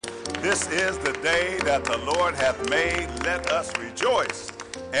This is the day that the Lord hath made. Let us rejoice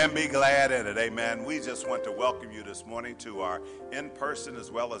and be glad in it. Amen. We just want to welcome you this morning to our in-person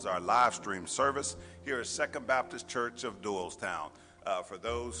as well as our live stream service here at Second Baptist Church of Doylestown. For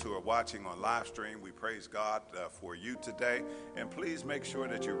those who are watching on live stream, we praise God for you today. And please make sure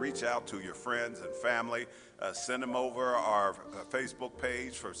that you reach out to your friends and family. Send them over our Facebook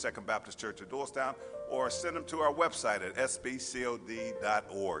page for Second Baptist Church of Doylestown, or send them to our website at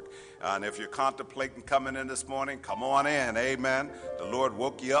sbcod.org. And if you're contemplating coming in this morning, come on in. Amen. The Lord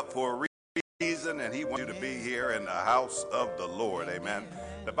woke you up for a reason, and he wants you to be here in the house of the Lord. Amen.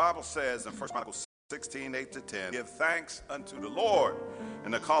 The Bible says in 1 Chronicles 16, 8-10, give thanks unto the Lord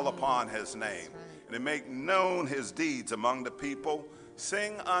and to call upon his name and to make known his deeds among the people.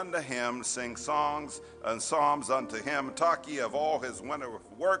 Sing unto him, sing songs and psalms unto him. Talk ye of all his wonderful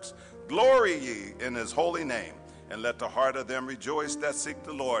works. Glory ye in his holy name. And let the heart of them rejoice that seek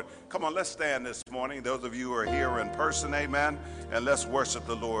the Lord. Come on, let's stand this morning. Those of you who are here in person, amen. And let's worship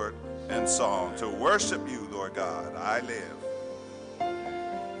the Lord in song. To worship you, Lord God, I live.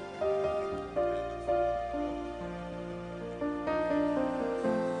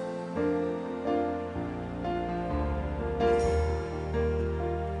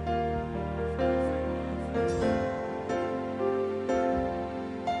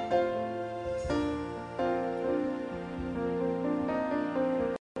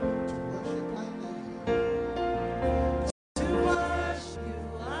 To worship you,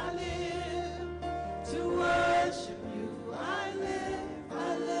 I live. To worship you, I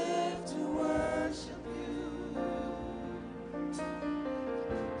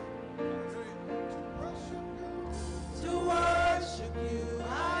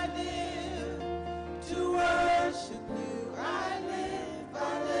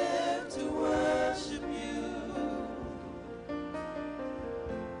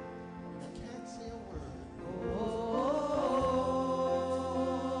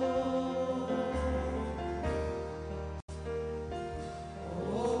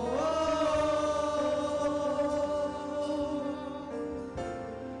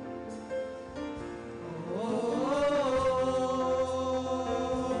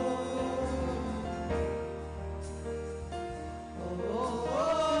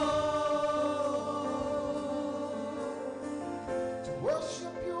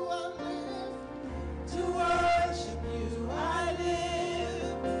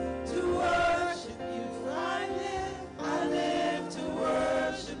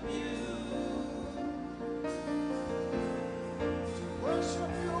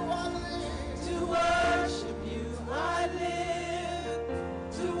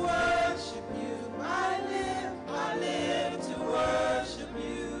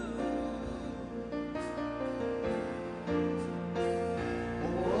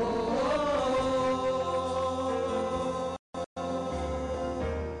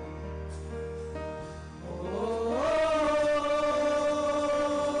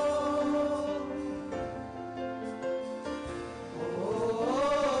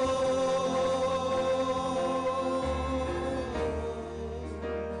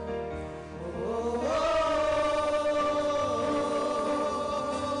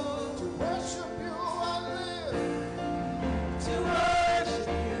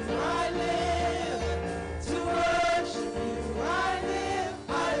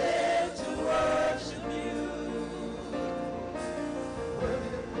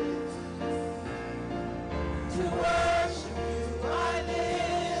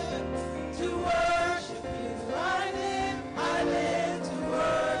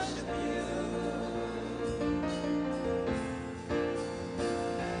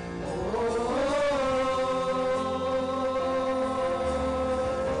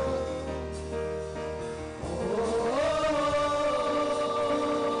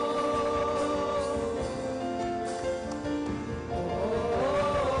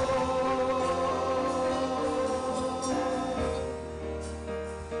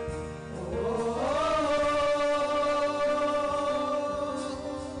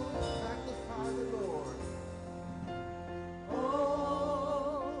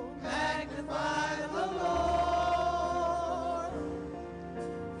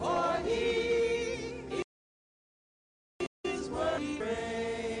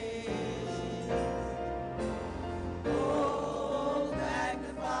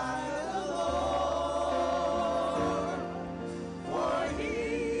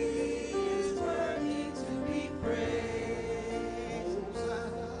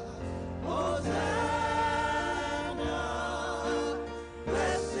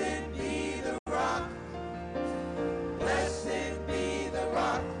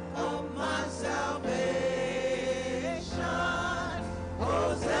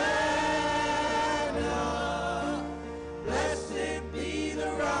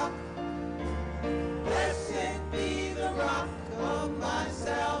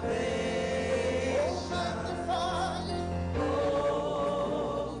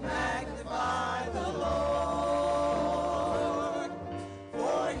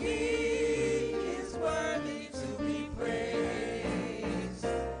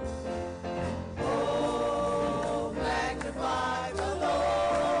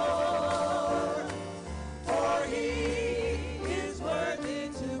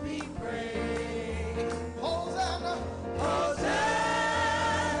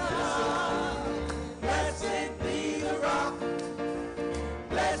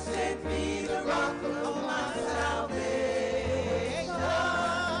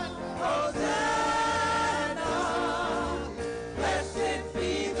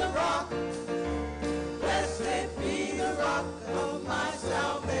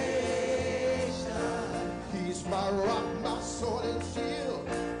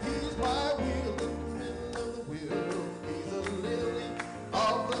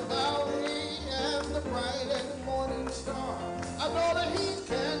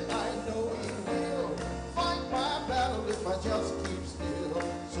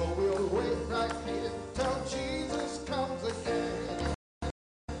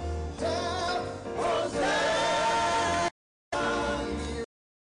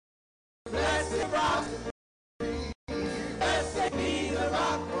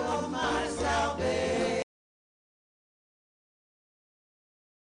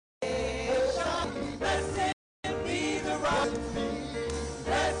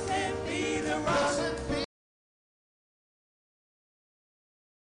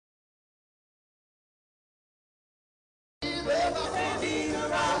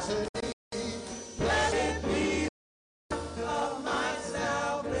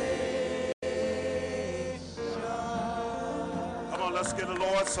let's give the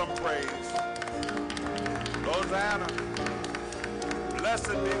Lord some praise. Hosanna. Blessed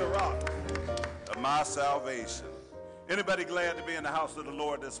be the rock of my salvation. Anybody glad to be in the house of the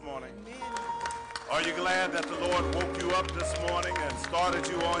Lord this morning? Are you glad that the Lord woke you up this morning and started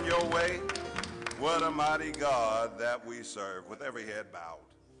you on your way? What a mighty God that we serve, with every head bowed.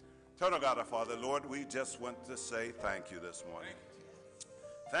 Eternal God our Father, Lord, we just want to say thank you this morning.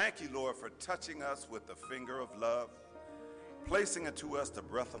 Thank you, Lord, for touching us with the finger of love, placing into us the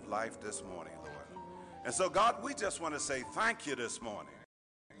breath of life this morning, Lord. And so, God, we just want to say thank you this morning.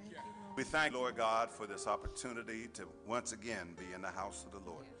 We thank, Lord God, for this opportunity to once again be in the house of the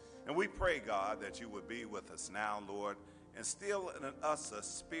Lord. And we pray, God, that you would be with us now, Lord, and instill in us a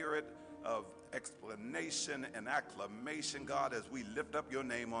spirit of explanation and acclamation, God, as we lift up your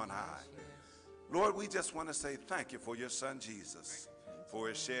name on high. Lord, we just want to say thank you for your son Jesus, for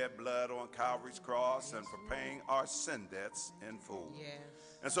his shed blood on Calvary's cross and for paying our sin debts in full. Yes.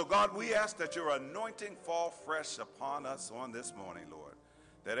 And so, God, we ask that your anointing fall fresh upon us on this morning, Lord,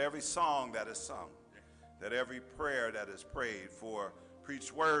 that every song that is sung, that every prayer that is prayed for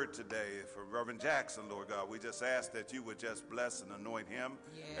preached word today for Reverend Jackson, Lord God, we just ask that you would just bless and anoint him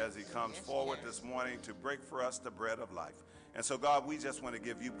as he comes forward this morning to break for us the bread of life. And so, God, we just want to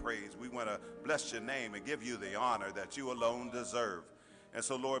give you praise. We want to bless your name and give you the honor that you alone deserve. And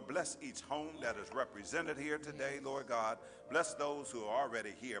so, Lord, bless each home that is represented here today, Lord God. Bless those who are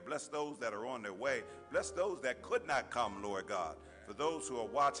already here. Bless those that are on their way. Bless those that could not come, Lord God. For those who are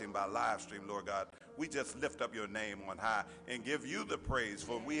watching by live stream, Lord God, we just lift up your name on high and give you the praise.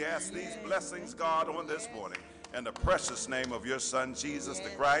 For we ask these blessings, God, on this morning. In the precious name of your son, Jesus the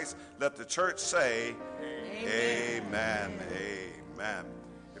Christ, let the church say, amen, amen.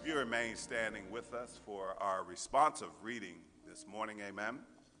 If you remain standing with us for our responsive reading this morning, amen.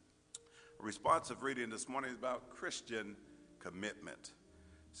 A responsive reading this morning is about Christian commitment.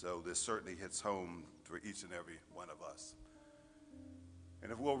 So this certainly hits home for each and every one of us.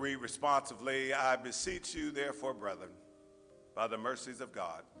 And if we'll read responsively, I beseech you, therefore, brethren, by the mercies of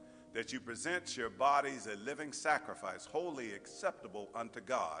God, that you present your bodies a living sacrifice, wholly acceptable unto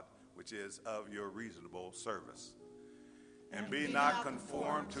God, which is of your reasonable service. And be not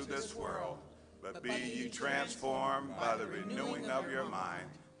conformed to this world, but be ye transformed by the renewing of your mind,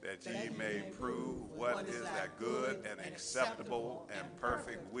 that ye may prove what is that good and acceptable and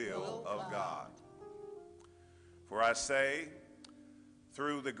perfect will of God. For I say,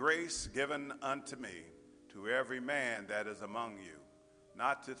 through the grace given unto me, to every man that is among you,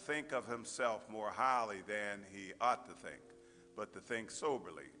 not to think of himself more highly than he ought to think, but to think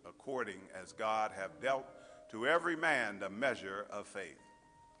soberly, according as God hath dealt to every man the measure of faith.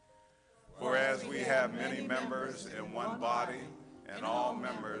 For as we have many members in one body, and all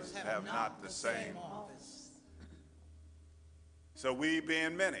members have not the same office, so we,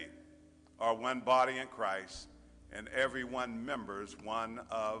 being many, are one body in Christ, and every one members one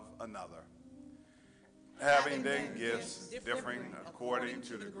of another, having then gifts differing according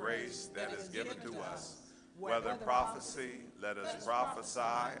to the grace that is given to us. Whether prophecy, let us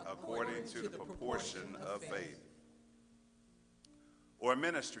prophesy according to the proportion of faith. Or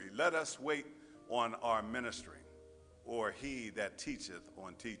ministry, let us wait on our ministering. Or he that teacheth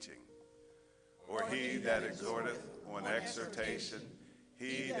on teaching. Or he that exhorteth on exhortation.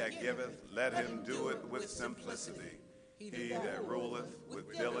 He that giveth, let him do it with simplicity. He that ruleth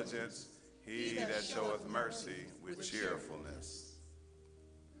with diligence. He that showeth mercy with cheerfulness.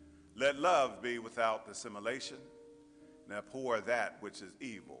 Let love be without dissimulation, and abhor that which is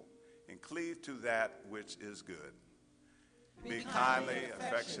evil, and cleave to that which is good. Be kindly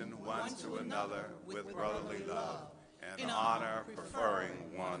affectioned one to another with brotherly love, and honor,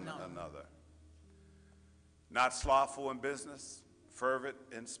 preferring one another. Not slothful in business, fervent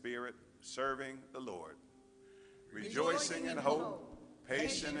in spirit, serving the Lord, rejoicing in hope,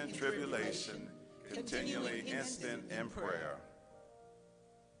 patient in tribulation, continually instant in prayer,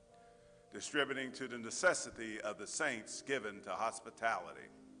 distributing to the necessity of the saints, given to hospitality.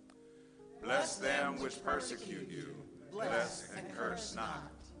 Bless them which persecute you, bless and curse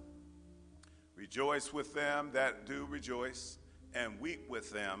not. Rejoice with them that do rejoice, and weep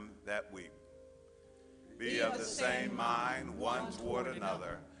with them that weep. Be of the same mind one toward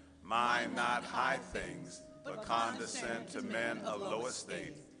another. Mind not high things, but condescend to men of low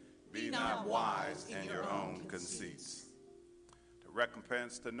estate. Be not wise in your own conceits. To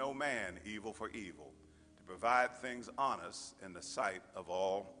recompense to no man evil for evil, to provide things honest in the sight of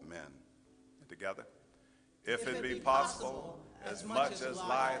all men. Together, if it be possible, as much as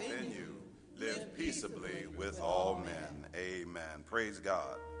lieth in you, live peaceably with all men. Amen. Praise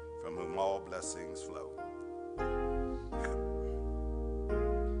God, from whom all blessings flow.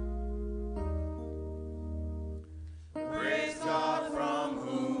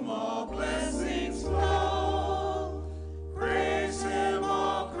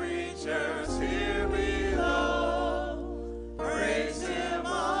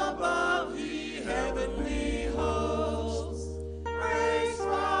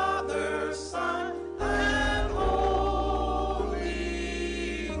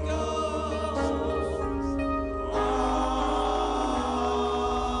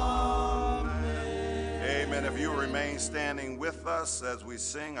 remain standing with us as we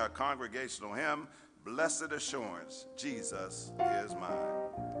sing our congregational hymn, Blessed Assurance, Jesus is Mine.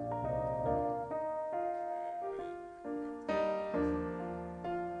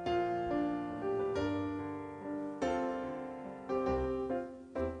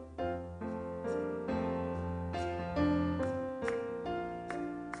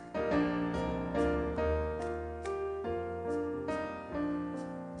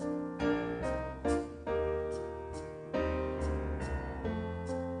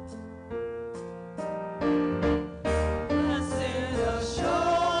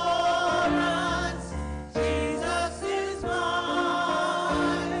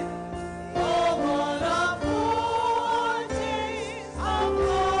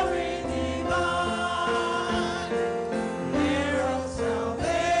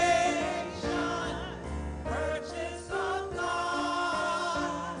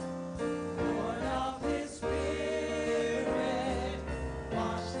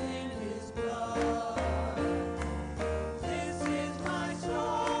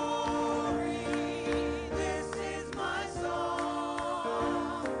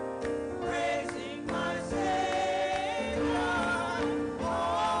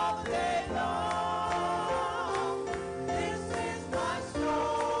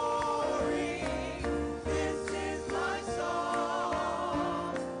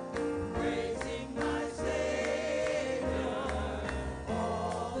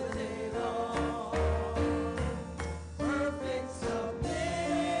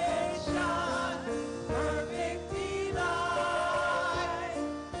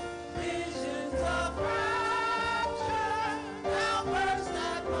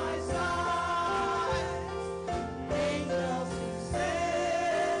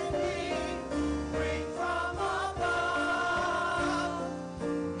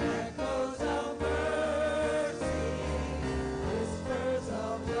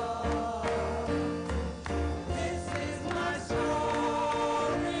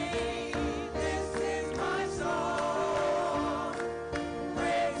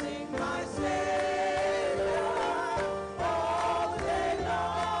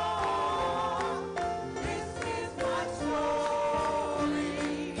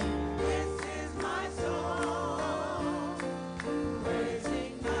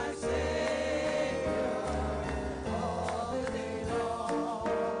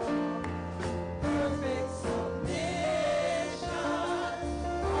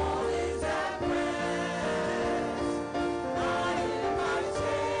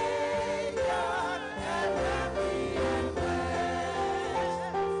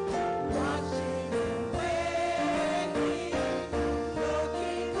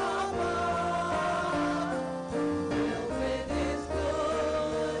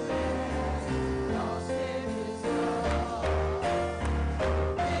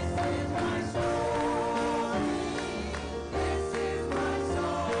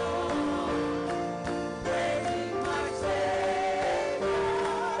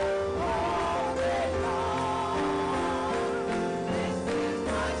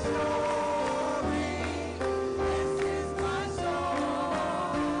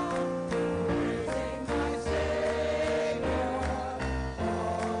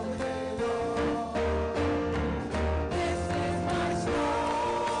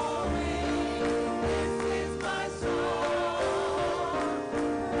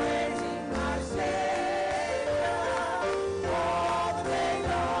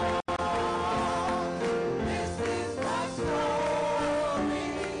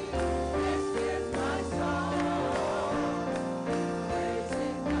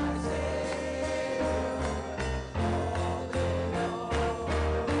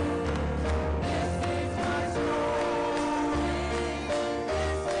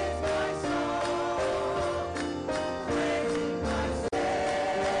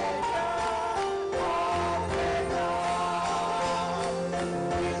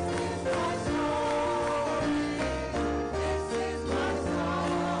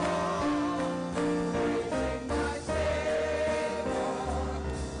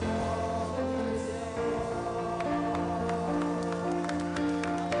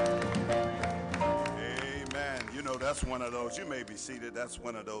 That's one of those, you may be seated, that's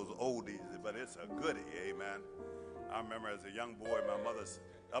one of those oldies, but it's a goodie, amen. I remember as a young boy, my mother's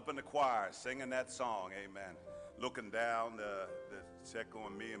up in the choir singing that song, amen. Looking down to check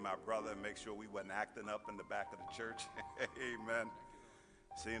on me and my brother and make sure we wasn't acting up in the back of the church, amen.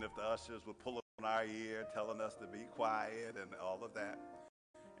 Seeing if the ushers would pull on our ear, telling us to be quiet and all of that.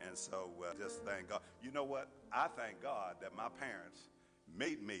 And so just thank God. You know what? I thank God that my parents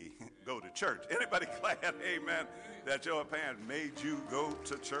made me go to church. Anybody glad, amen, that your parents made you go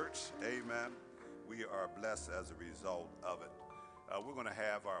to church? Amen. We are blessed as a result of it. We're going to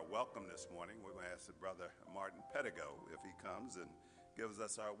have our welcome this morning. We're going to ask Brother Martin Pettigo if he comes and gives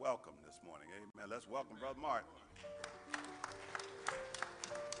us our welcome this morning. Amen. Let's welcome Brother Martin.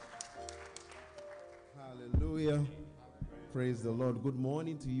 Hallelujah. Praise the Lord. Good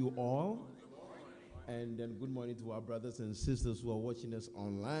morning to you all. And then good morning to our brothers and sisters who are watching us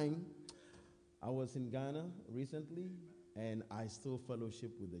online. I was in Ghana recently, and I still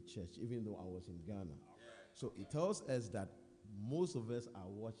fellowship with the church, even though I was in Ghana. So it tells us that most of us are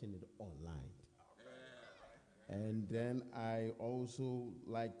watching it online. And then I also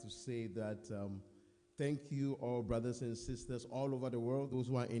like to say that thank you, all brothers and sisters all over the world, those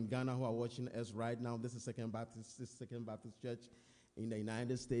who are in Ghana who are watching us right now. This is Second Baptist Church in the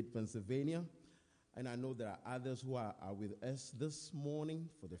United States, Pennsylvania. And I know there are others who are with us this morning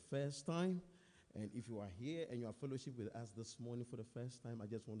for the first time. And if you are here and you are fellowship with us this morning for the first time, I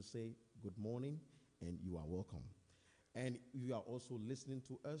just want to say good morning and you are welcome. And if you are also listening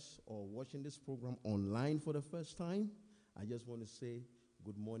to us or watching this program online for the first time, I just want to say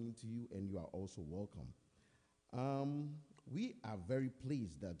good morning to you and you are also welcome. We are very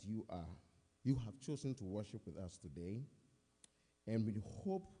pleased that you have chosen to worship with us today. And we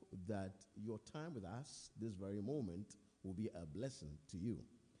hope that your time with us this very moment will be a blessing to you.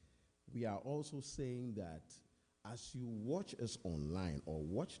 We are also saying that as you watch us online or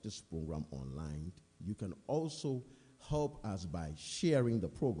watch this program online, you can also help us by sharing the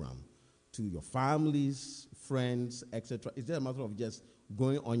program to your families, friends, etc. It's just a matter of just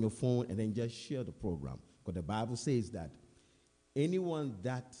going on your phone and then just share the program. Because the Bible says that anyone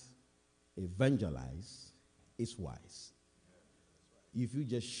that evangelizes is wise. If you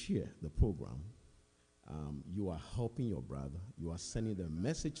just share the program, you are helping your brother. You are sending the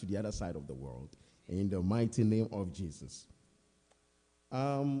message to the other side of the world in the mighty name of Jesus.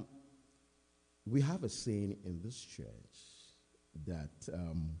 We have a saying in this church that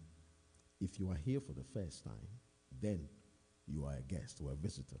if you are here for the first time, then you are a guest or a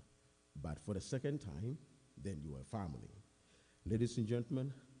visitor. But for the second time, then you are family. Ladies and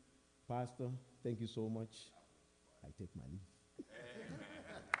gentlemen, Pastor, thank you so much. I take my leave.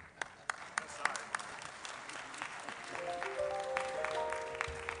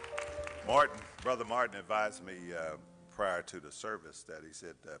 Brother Martin advised me prior to the service that he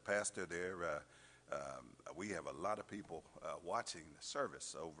said, Pastor, we have a lot of people watching the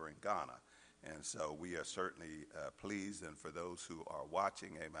service over in Ghana. And so we are certainly pleased. And for those who are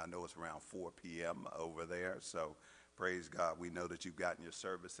watching, I know it's around 4 p.m. over there. So praise God. We know that you've gotten your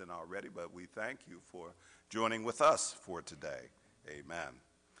service in already, but we thank you for joining with us for today. Amen.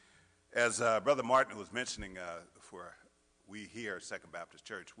 As Brother Martin was mentioning, we here at Second Baptist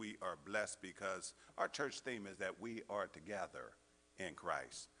Church, we are blessed because our church theme is that we are together in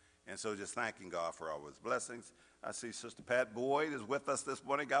Christ. And so just thanking God for all his blessings. I see Sister Pat Boyd is with us this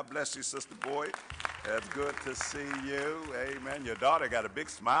morning. God bless you, Sister Boyd. It's good to see you. Amen. Your daughter got a big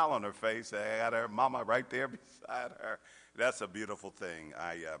smile on her face. I got her mama right there beside her. That's a beautiful thing.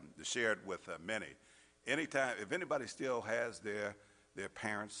 I shared with many. Anytime, if anybody still has their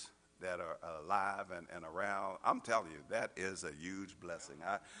parents that are alive and around, I'm telling you, that is a huge blessing.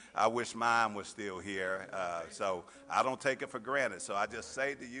 I wish mine was still here, so I don't take it for granted. So I just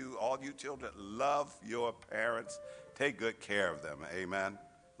say to you, all you children, love your parents. Take good care of them. Amen.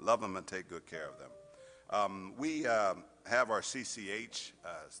 Love them and take good care of them. We have our CCH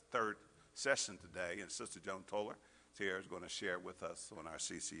third session today, and Sister Joan Toller here is going to share with us on our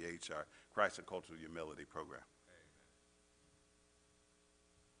CCH, our Christ and Cultural Humility program.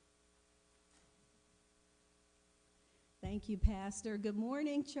 Thank you, Pastor. Good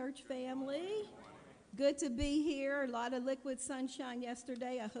morning, church family. Good to be here. A lot of liquid sunshine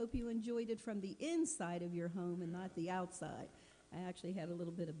yesterday. I hope you enjoyed it from the inside of your home and not the outside. I actually had a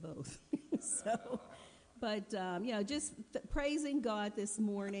little bit of both. Just praising God this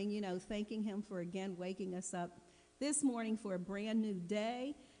morning, thanking him for again waking us up this morning for a brand new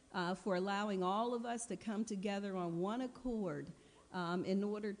day, for allowing all of us to come together on one accord in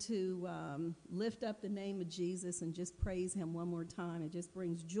order to lift up the name of Jesus and just praise him one more time. It just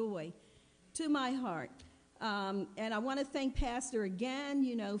brings joy to my heart. And I want to thank Pastor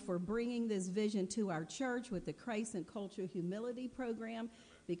again, for bringing this vision to our church with the Christ and Cultural Humility program,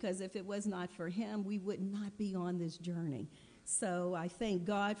 because if it was not for him, we would not be on this journey. So I thank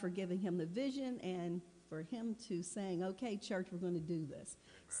God for giving him the vision and for him to saying, okay, church, we're going to do this.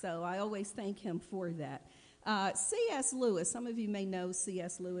 So I always thank him for that. C.S. Lewis, some of you may know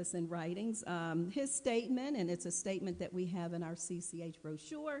C.S. Lewis in writings. His statement, and it's a statement that we have in our CCH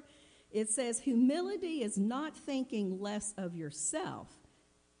brochure, it says, humility is not thinking less of yourself.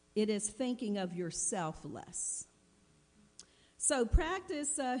 It is thinking of yourself less. So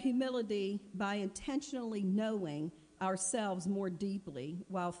practice humility by intentionally knowing ourselves more deeply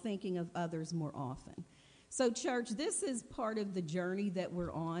while thinking of others more often. So, church, this is part of the journey that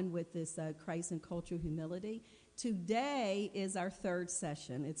we're on with this Christ and Cultural Humility. Today is our third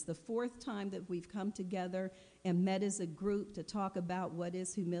session. It's the fourth time that we've come together and met as a group to talk about what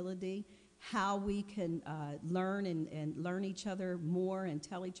is humility, how we can learn and learn each other more and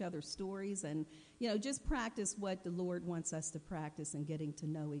tell each other stories and, just practice what the Lord wants us to practice and getting to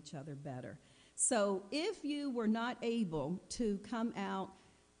know each other better. So if you were not able to come out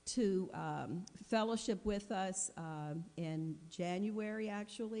to fellowship with us in January,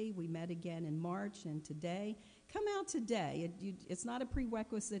 actually. We met again in March, and today. Come out today. It's not a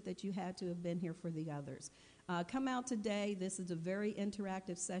prerequisite that you had to have been here for the others. Come out today. This is a very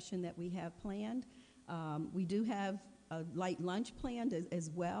interactive session that we have planned. We do have a light lunch planned as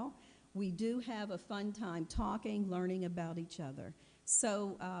well. We do have a fun time talking, learning about each other.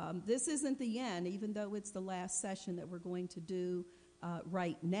 So this isn't the end, even though it's the last session that we're going to do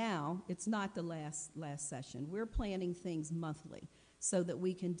right now. It's not the last session. We're planning things monthly so that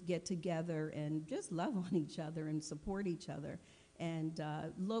we can get together and just love on each other and support each other and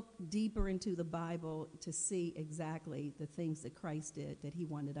look deeper into the Bible to see exactly the things that Christ did that he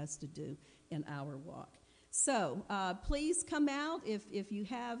wanted us to do in our walk. So please come out if you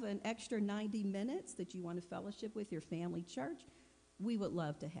have an extra 90 minutes that you want to fellowship with your family church. We would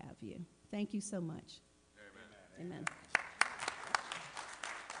love to have you. Thank you so much. Amen. Amen.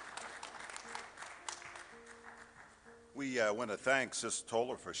 We want to thank Sister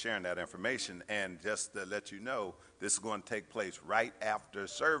Toller for sharing that information, and just to let you know, this is going to take place right after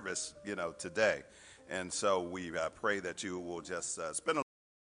service, today. And so we pray that you will just spend a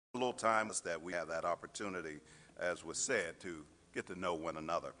little time with us, that we have that opportunity, as was said, to get to know one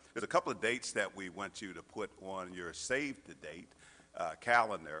another. There's a couple of dates that we want you to put on your save-the-date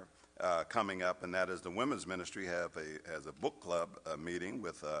calendar coming up, and that is the Women's Ministry has a book club meeting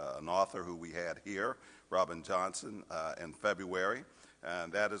with an author who we had here, Robin Johnson, in February,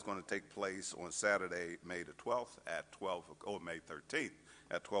 and that is going to take place on Saturday, May the 12th at May 13th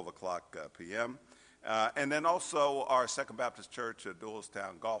at 12 o'clock p.m. And then also our Second Baptist Church at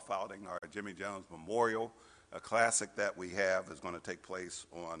Doylestown Golf Outing, our Jimmy Jones Memorial Classic that we have is going to take place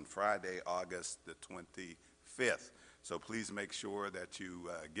on Friday, August the 25th. So please make sure that you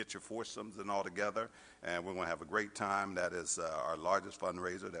get your foursomes and all together, and we're going to have a great time. That is our largest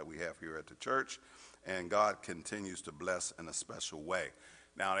fundraiser that we have here at the church, and God continues to bless in a special way.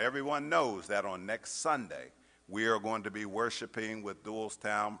 Now, everyone knows that on next Sunday, we are going to be worshiping with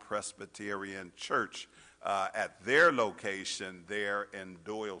Doylestown Presbyterian Church at their location there in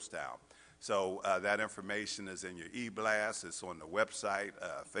Doylestown. So that information is in your e-blast. It's on the website,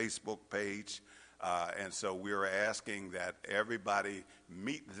 Facebook page. And so we're asking that everybody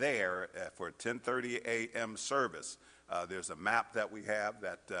meet there for 10:30 a.m. service. There's a map that we have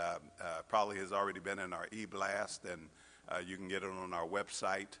that probably has already been in our e-blast, and you can get it on our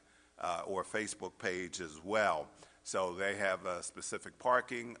website or Facebook page as well. So they have specific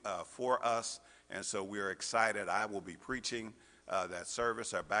parking for us, and so we're excited. I will be preaching that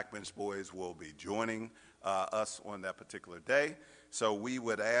service. Our Backbench Boys will be joining us on that particular day. So we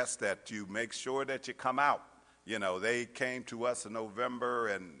would ask that you make sure that you come out. They came to us in November,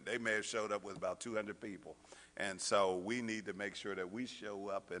 and they may have showed up with about 200 people. And so we need to make sure that we show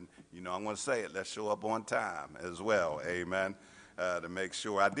up, and, I'm going to say it, let's show up on time as well, amen, to make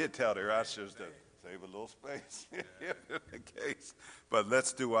sure. I did tell the ushers to save a little space in case. But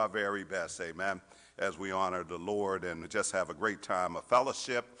let's do our very best, amen, as we honor the Lord and just have a great time of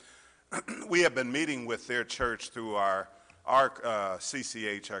fellowship. We have been meeting with their church through our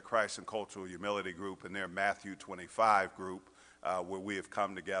CCH, our Christ and Cultural Humility group, and their Matthew 25 group, where we have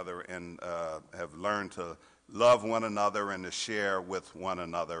come together and have learned to love one another and to share with one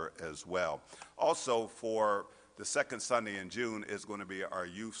another as well. Also, for the second Sunday in June is going to be our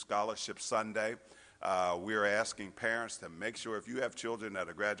Youth Scholarship Sunday. We're asking parents to make sure if you have children that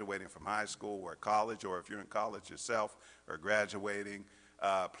are graduating from high school or college, or if you're in college yourself or graduating,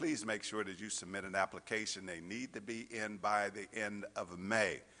 please make sure that you submit an application. They need to be in by the end of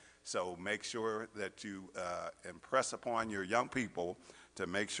May. So make sure that you impress upon your young people to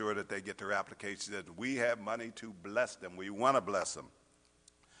make sure that they get their applications, that we have money to bless them. We want to bless them.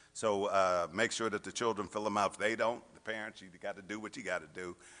 So make sure that the children fill them out. If they don't, the parents, you got to do what you got to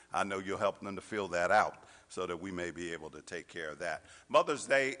do. I know you'll help them to fill that out so that we may be able to take care of that. Mother's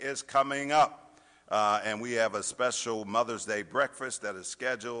Day is coming up, and we have a special Mother's Day breakfast that is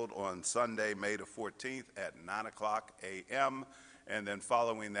scheduled on Sunday, May the 14th at 9 o'clock a.m., and then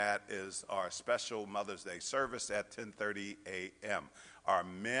following that is our special Mother's Day service at 10:30 a.m. Our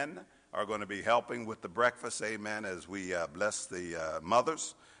men are going to be helping with the breakfast, amen, as we bless the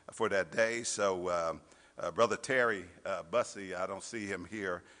mothers for that day. So Brother Terry Bussey, I don't see him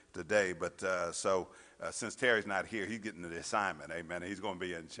here today, but since Terry's not here, he's getting the assignment, amen. He's going to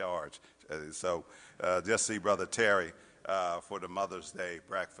be in charge. So just see Brother Terry for the Mother's Day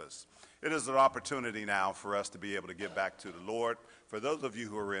breakfast. It is an opportunity now for us to be able to give back to the Lord. For those of you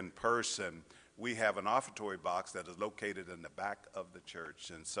who are in person, we have an offertory box that is located in the back of the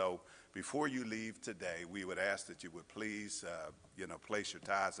church. And so before you leave today, we would ask that you would please, place your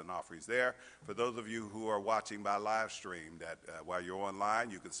tithes and offerings there. For those of you who are watching by live stream, that while you're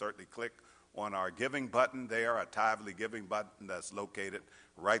online, you can certainly click on our giving button there, a Tithely giving button that's located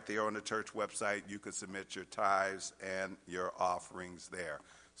right there on the church website. You can submit your tithes and your offerings there.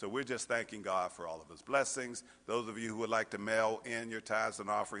 So we're just thanking God for all of his blessings. Those of you who would like to mail in your tithes and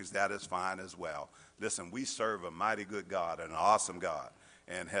offerings, that is fine as well. Listen, we serve a mighty good God and an awesome God,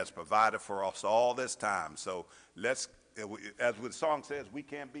 and has provided for us all this time. So let's, as the song says, we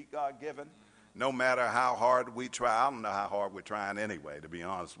can't beat God-given, no matter how hard we try. I don't know how hard we're trying anyway, to be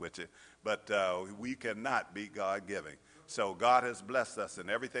honest with you, but we cannot beat God-giving. So God has blessed us, and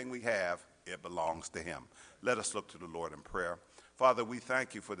everything we have, it belongs to him. Let us look to the Lord in prayer. Father, we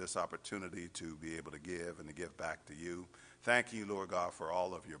thank you for this opportunity to be able to give and to give back to you. Thank you, Lord God, for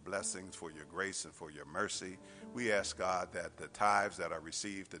all of your blessings, for your grace, and for your mercy. We ask, God, that the tithes that are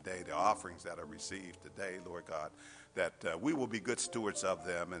received today, the offerings that are received today, Lord God, that we will be good stewards of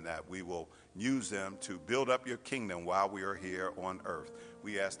them, and that we will use them to build up your kingdom while we are here on earth.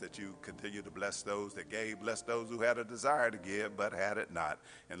 We ask that you continue to bless those that gave, bless those who had a desire to give but had it not.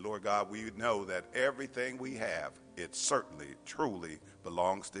 And Lord God, we know that everything we have, it certainly, truly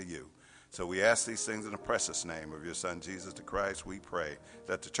belongs to you. So we ask these things in the precious name of your Son, Jesus the Christ, we pray.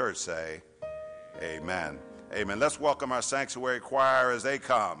 Let the church say, amen. Amen. Let's welcome our sanctuary choir as they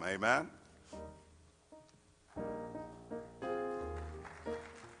come. Amen.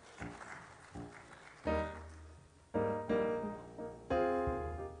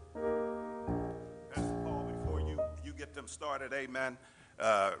 Started, amen.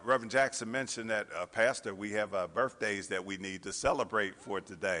 Reverend Jackson mentioned that, Pastor, we have birthdays that we need to celebrate for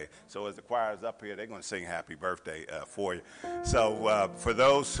today. So as the choir is up here, they're going to sing happy birthday for you. So for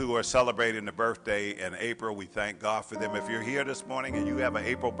those who are celebrating the birthday in April, we thank God for them. If you're here this morning and you have an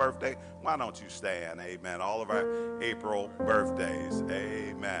April birthday, why don't you stand? Amen. All of our April birthdays.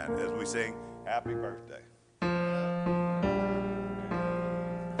 Amen. As we sing happy birthday.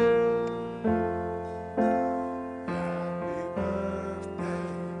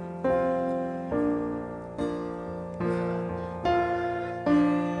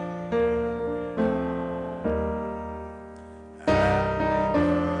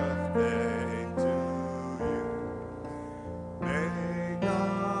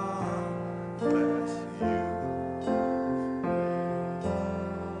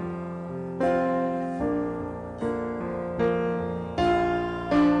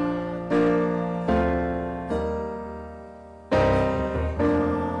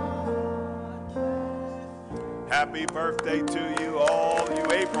 Happy birthday to you, all you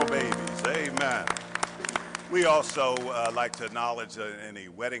April babies. Amen. We also like to acknowledge any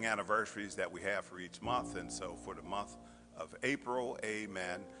wedding anniversaries that we have for each month. And so for the month of April,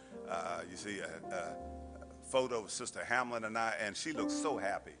 amen, you see a photo of Sister Hamlin and I, and she looks so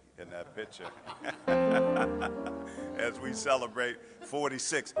happy in that picture as we celebrate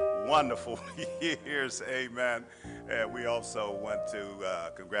 46 wonderful years, amen. And we also want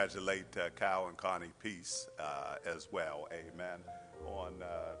to congratulate Kyle and Connie Peace as well, amen, on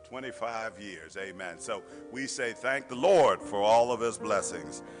 25 years, amen. So we say thank the Lord for all of his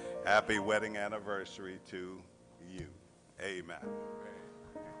blessings. Happy wedding anniversary to you, amen.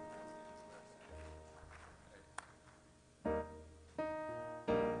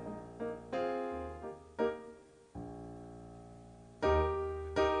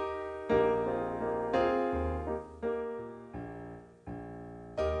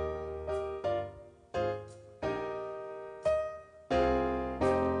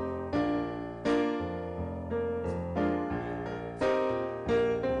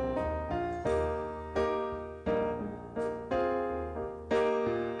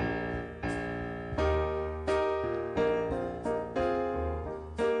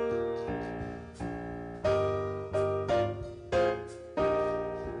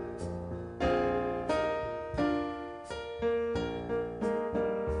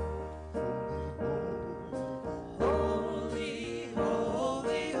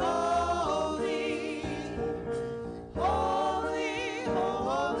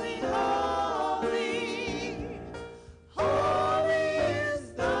 Worthy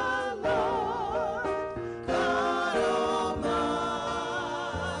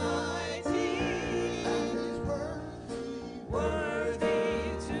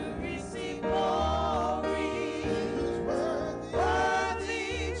to receive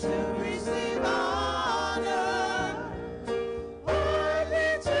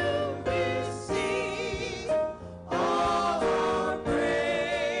all our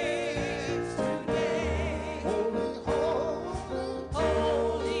praise.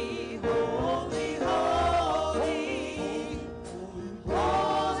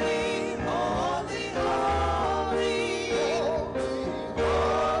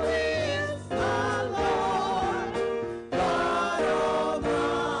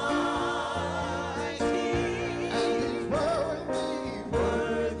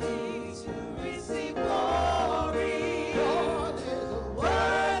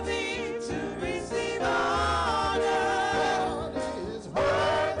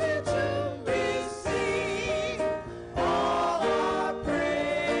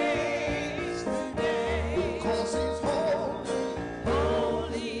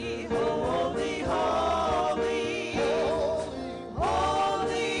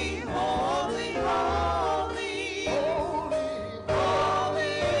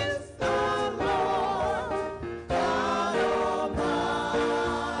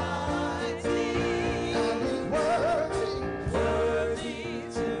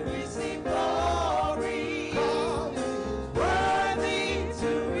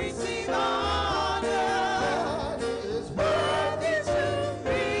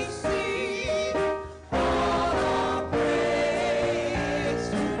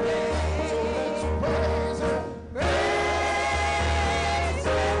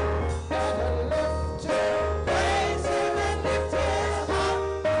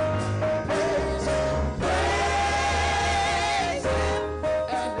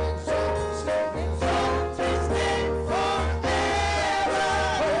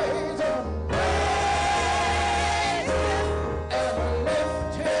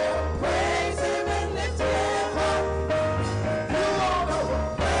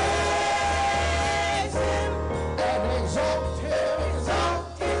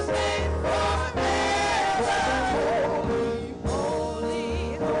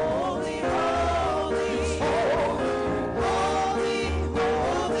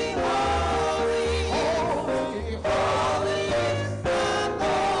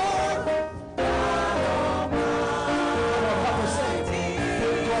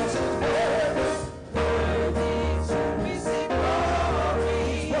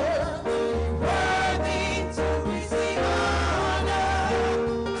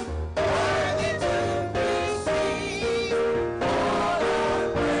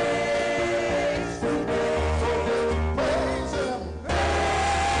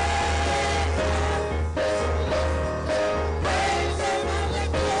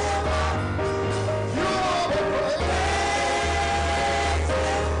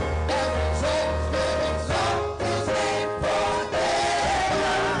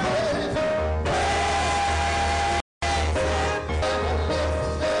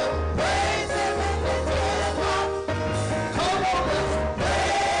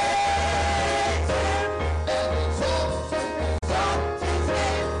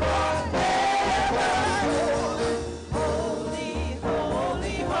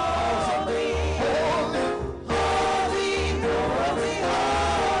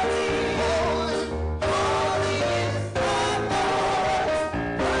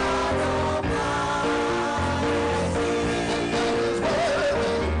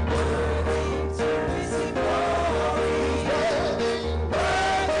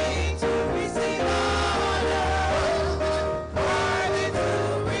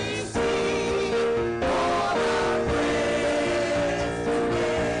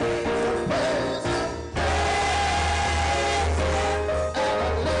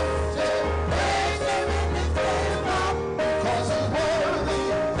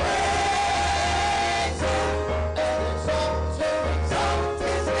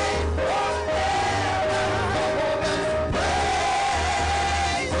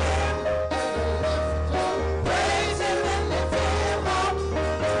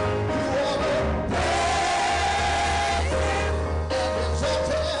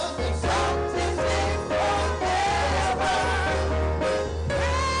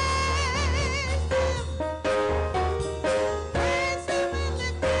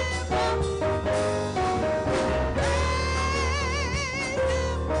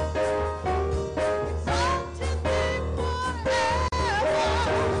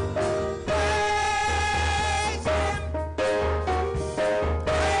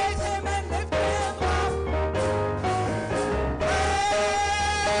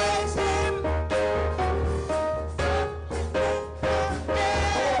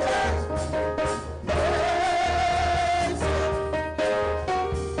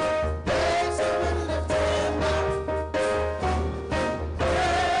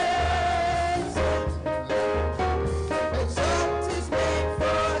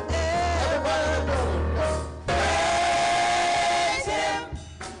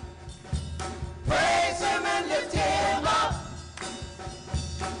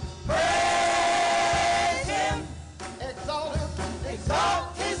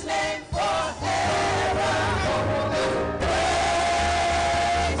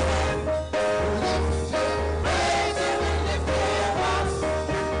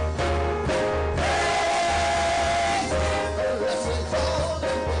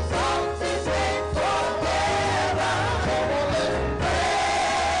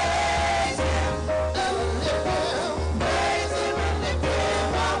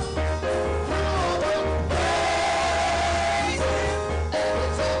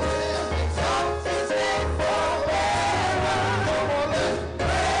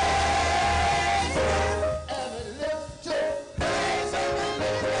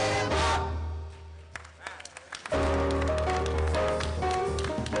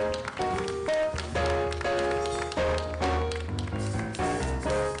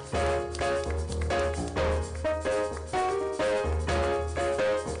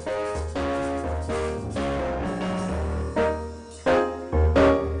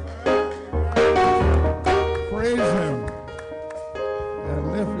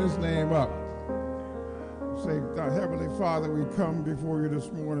 Father, we come before you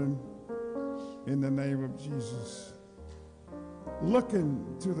this morning in the name of Jesus,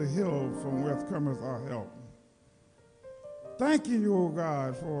 looking to the hill from whence cometh our help. Thanking you, O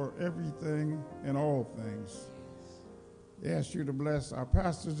God, for everything and all things. I ask you to bless our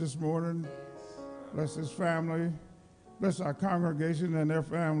pastors this morning, bless his family, bless our congregation and their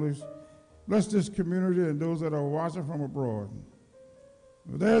families, bless this community and those that are watching from abroad.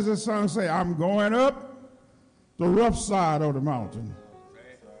 There's a song say, I'm going up the rough side of the mountain,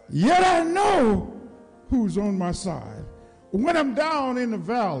 yet I know who's on my side. When I'm down in the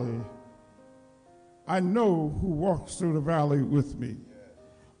valley, I know who walks through the valley with me.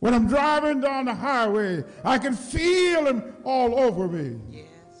 When I'm driving down the highway, I can feel him all over me. Yes.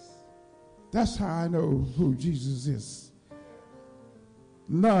 That's how I know who Jesus is.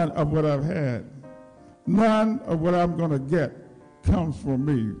 None of what I've had, none of what I'm going to get comes from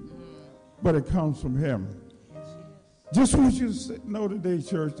me, but it comes from him. Just want you to know today,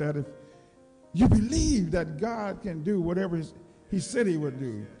 church, that if you believe that God can do whatever he said he would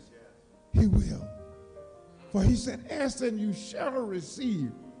do, he will. For he said, ask and you shall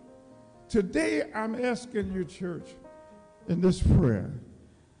receive. Today I'm asking you, church, in this prayer,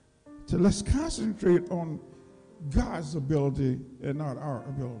 to let's concentrate on God's ability and not our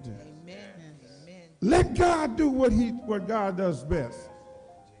ability. Amen. Amen. Let God do what God does best,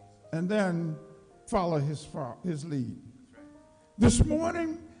 and then follow his lead. This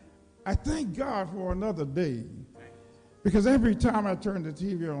morning, I thank God for another day, because every time I turn the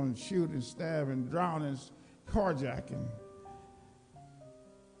TV on, shooting, stabbing, drowning, carjacking,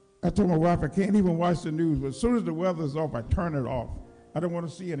 I told my wife I can't even watch the news, but as soon as the weather's off, I turn it off. I don't want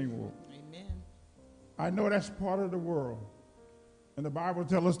to see anymore. Amen. I know that's part of the world, and the Bible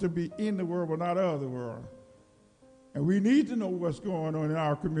tells us to be in the world but not of the world. And we need to know what's going on in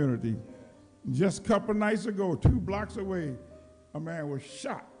our community. Just a couple nights ago, 2 blocks away, a man was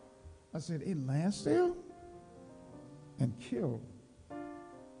shot. I said, in Lansdale? And killed.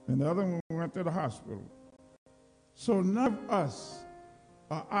 And the other one went to the hospital. So none of us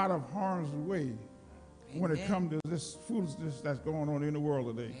are out of harm's way. Amen. When it comes to this foolishness that's going on in the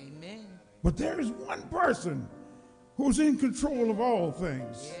world today. Amen. But there is one person who's in control of all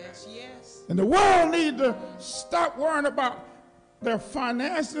things. Yes, yes. And the world needs to stop worrying about their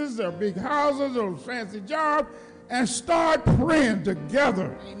finances, their big houses, their fancy jobs, and start praying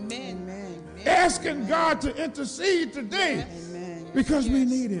together. Amen. Amen. Asking God to intercede today. Yes. Because we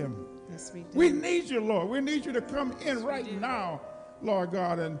need him. Yes, we need you, Lord. We need you to come in right now, Lord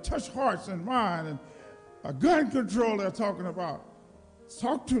God, and touch hearts and minds. And a gun control they're talking about.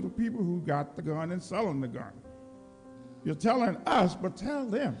 Talk to the people who got the gun and selling the gun. You're telling us, but tell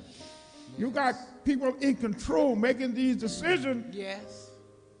them. You got people in control making these decisions. Yes.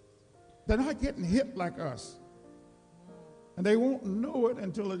 They're not getting hit like us. And they won't know it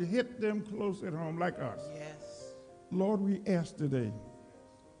until it hit them close at home like us. Yes. Lord, we ask today,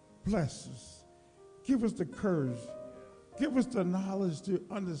 bless us. Give us the courage. Give us the knowledge to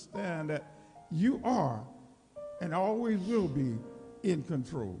understand that you are and always will be in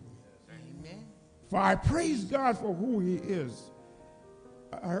control. Amen. For I praise God for who he is.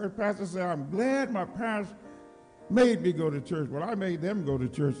 I heard Pastor say, I'm glad my parents made me go to church. Well, I made them go to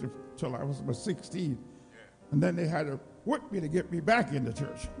church until I was about 16. And then they had to whip me to get me back into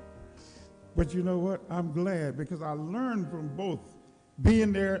church. But you know what? I'm glad because I learned from both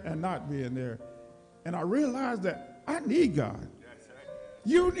being there and not being there. And I realized that I need God.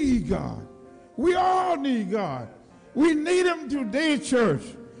 You need God. We all need God. We need him today, church.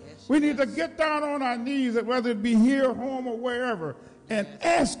 We need to get down on our knees, whether it be here, home, or wherever, and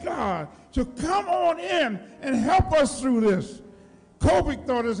ask God to come on in and help us through this. COVID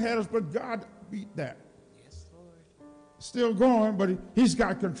thought it had us, but God beat that. Yes, Lord. Still going, but he's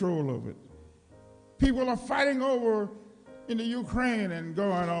got control of it. People are fighting over in the Ukraine and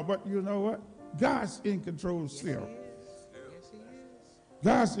going on, but you know what? God's in control still. Yes, he is.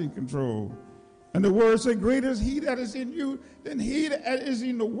 God's in control. And the word says, greater is he that is in you than he that is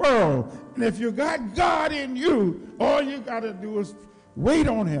in the world. And if you got God in you, all you got to do is wait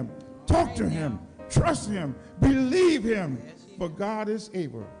on him, talk to him, trust him, believe him. For God is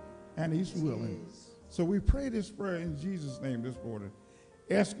able and he's willing. So we pray this prayer in Jesus' name this morning.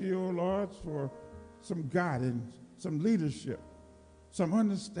 Ask you, O Lord, for some guidance, some leadership, some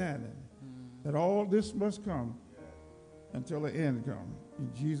understanding that all this must come until the end comes.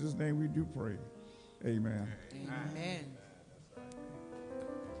 In Jesus' name we do pray. Amen. Amen.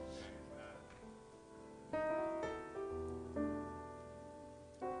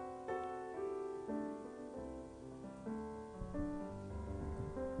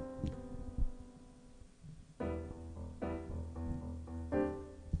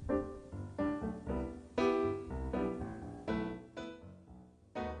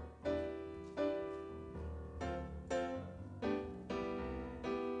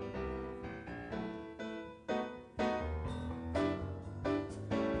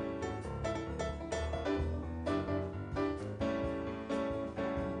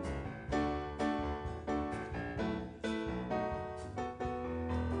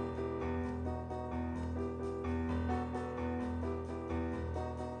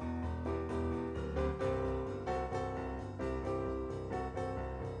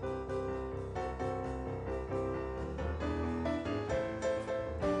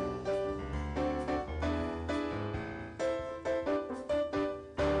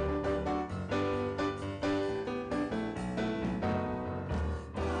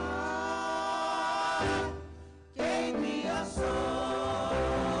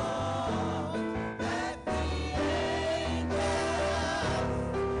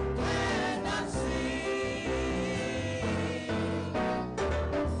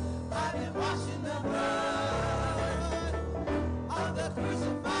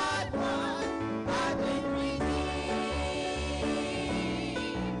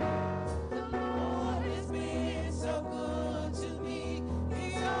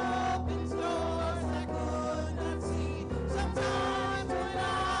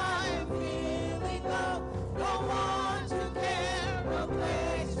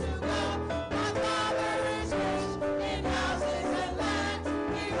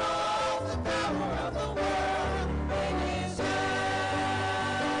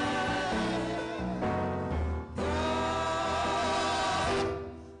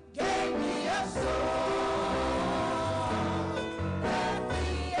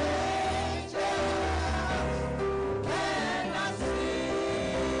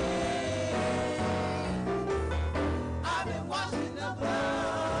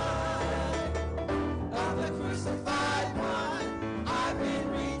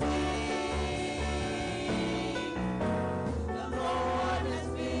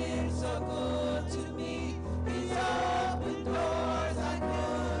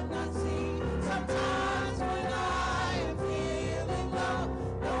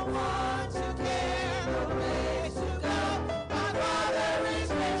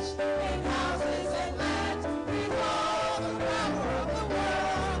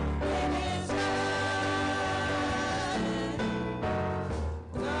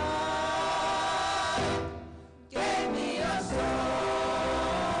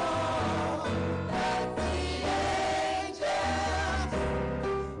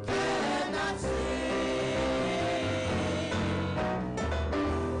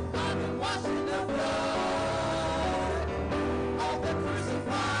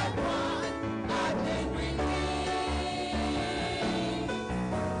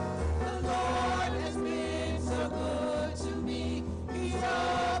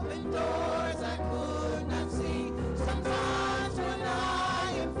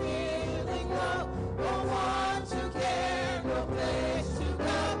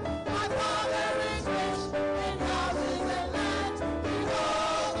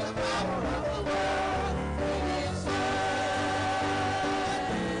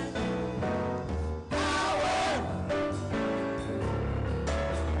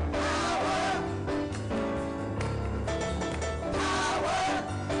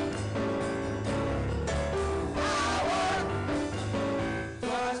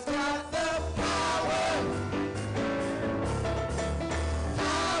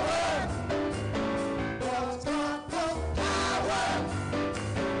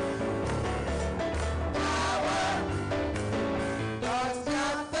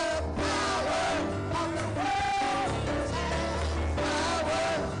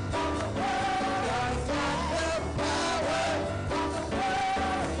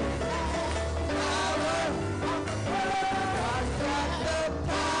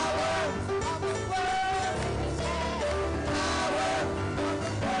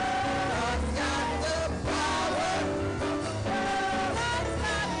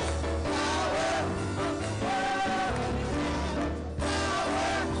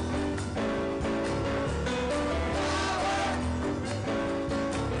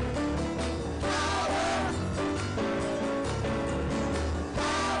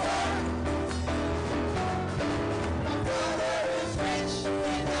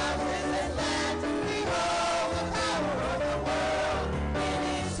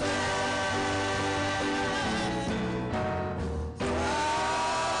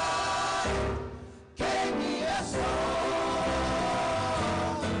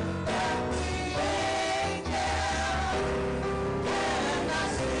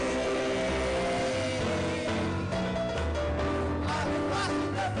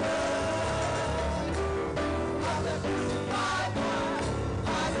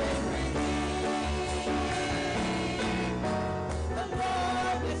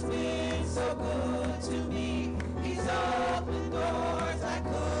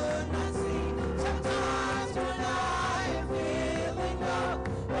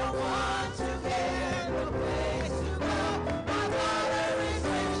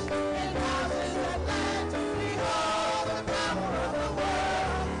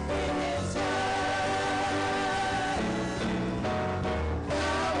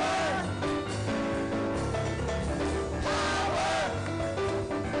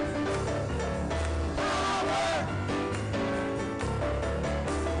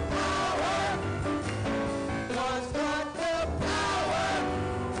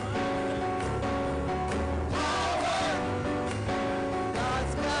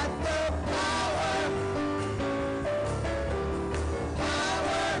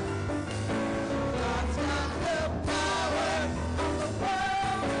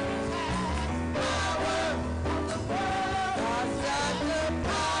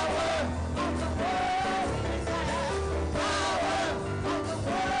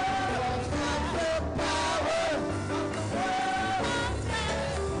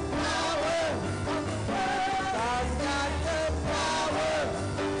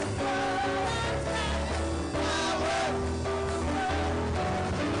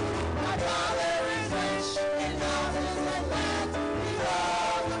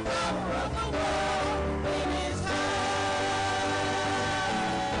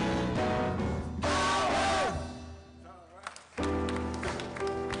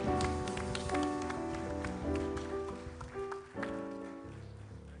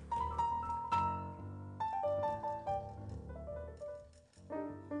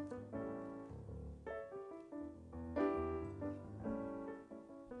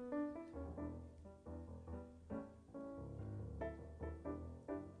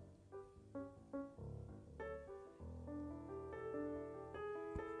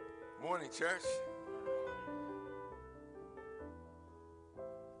 morning, church.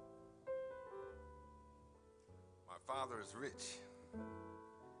 My Father is rich,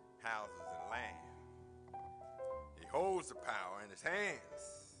 houses and land. He holds the power in his hands.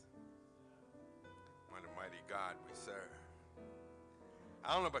 What a mighty God we serve.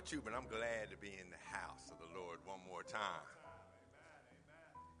 I don't know about you, but I'm glad to be in the house of the Lord one more time.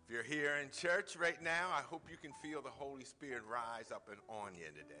 If you're here in church right now, I hope you can feel the Holy Spirit rise up and on you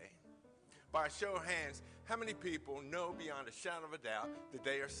today. By a show of hands, how many people know beyond a shadow of a doubt that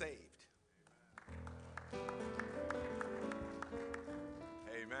they are saved?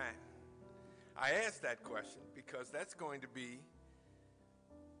 Amen. I asked that question because that's going to be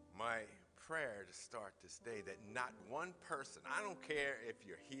my prayer to start this day, that not one person, I don't care if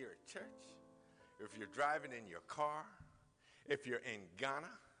you're here at church, if you're driving in your car, if you're in Ghana,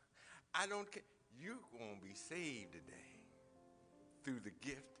 I don't care. You're going to be saved today through the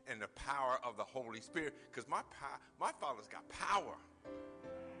gift and the power of the Holy Spirit, because my Father's got power.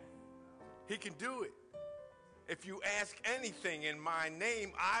 He can do it. If you ask anything in my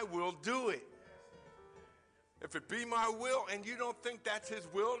name, I will do it. If it be my will and you don't think that's his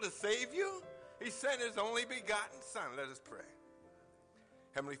will to save you, he sent his only begotten Son. Let us pray.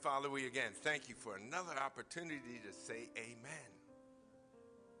 Heavenly Father, we again thank you for another opportunity to say amen.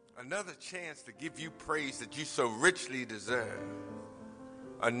 Another chance to give you praise that you so richly deserve.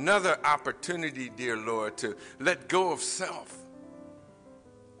 Another opportunity, dear Lord, to let go of self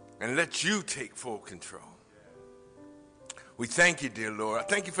and let you take full control. We thank you, dear Lord. I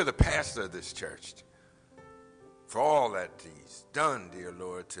thank you for the pastor of this church, for all that he's done, dear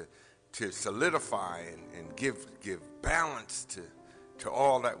Lord, to solidify and give balance to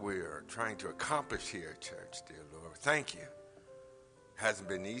all that we are trying to accomplish here at church, dear Lord. Thank you. Hasn't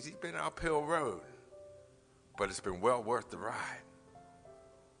been easy, it's been an uphill road, but it's been well worth the ride.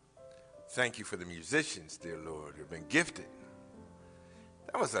 Thank you for the musicians, dear Lord, who've been gifted.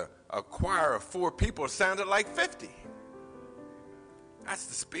 That was a choir of 4 people. It sounded like 50. That's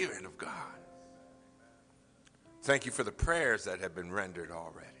the Spirit of God. Thank you for the prayers that have been rendered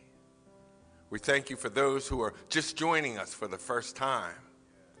already. We thank you for those who are just joining us for the first time.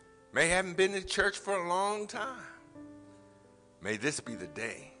 May haven't been in church for a long time. May this be the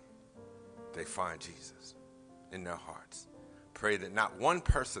day they find Jesus in their hearts. Pray that not one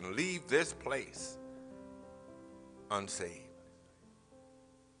person leave this place unsaved.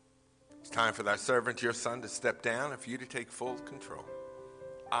 It's time for thy servant, your son, to step down and for you to take full control.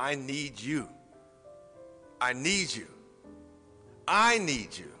 I need you. I need you. I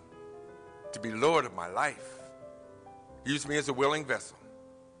need you to be Lord of my life. Use me as a willing vessel.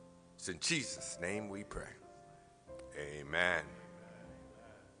 It's in Jesus' name we pray. Amen.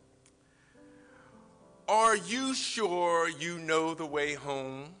 Are you sure you know the way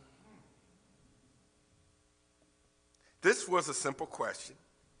home? This was a simple question.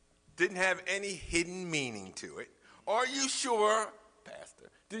 Didn't have any hidden meaning to it. Are you sure,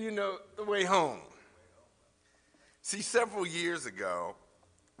 Pastor, do you know the way home? See, several years ago,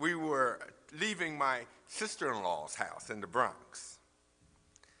 we were leaving my sister-in-law's house in the Bronx.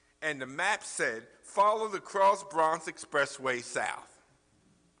 And the map said, follow the Cross Bronx Expressway south.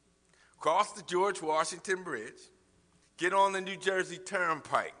 Cross the George Washington Bridge. Get on the New Jersey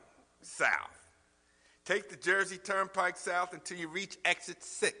Turnpike south. Take the Jersey Turnpike south until you reach exit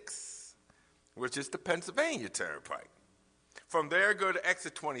 6, which is the Pennsylvania Turnpike. From there, go to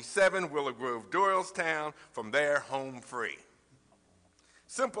exit 27, Willow Grove, Doylestown. From there, home free.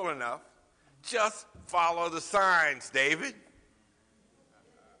 Simple enough. Just follow the signs, David.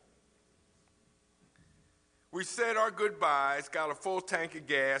 We said our goodbyes, got a full tank of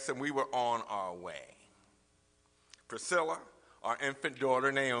gas, and we were on our way. Priscilla, our infant daughter,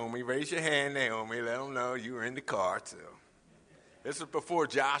 Naomi, raise your hand, Naomi, let them know you were in the car, too. This was before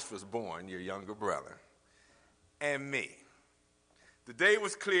Josh was born, your younger brother, and me. The day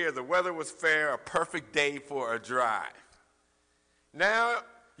was clear, the weather was fair, a perfect day for a drive. Now,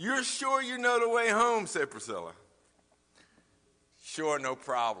 you're sure you know the way home, said Priscilla. Sure, no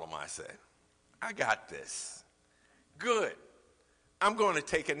problem, I said. I got this. Good. I'm going to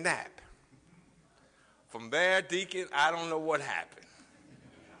take a nap. From there, Deacon, I don't know what happened.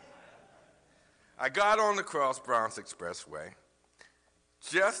 I got on the Cross Bronx Expressway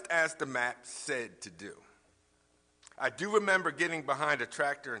just as the map said to do. I do remember getting behind a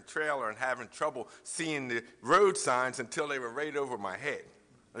tractor and trailer and having trouble seeing the road signs until they were right over my head.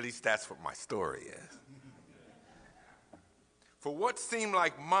 At least that's what my story is. For what seemed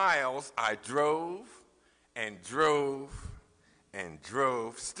like miles, I drove and drove and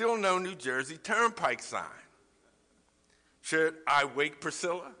drove. Still no New Jersey Turnpike sign. Should I wake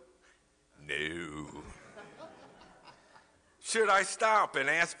Priscilla No. Should I stop and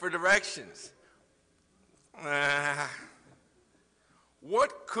ask for directions?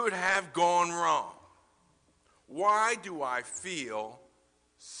 What could have gone wrong? Why do I feel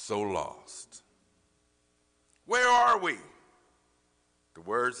so lost? Where are we? The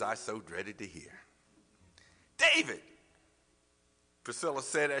words I so dreaded to hear. David, Priscilla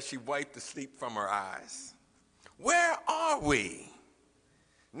said as she wiped the sleep from her eyes. Where are we?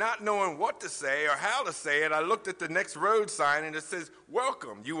 Not knowing what to say or how to say it, I looked at the next road sign and it says,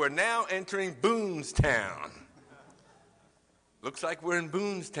 welcome, you are now entering Boonestown. Looks like we're in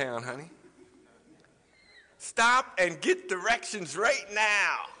Boonestown, honey. Stop and get directions right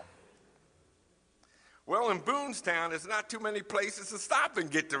now. Well, in Boonestown, there's not too many places to stop and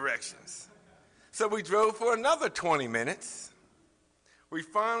get directions. So we drove for another 20 minutes. We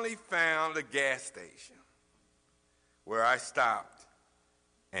finally found a gas station where I stopped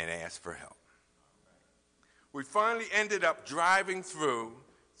and asked for help. We finally ended up driving through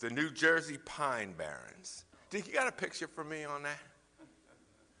the New Jersey Pine Barrens. Dick, you got a picture for me on that?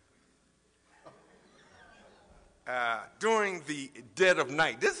 During the dead of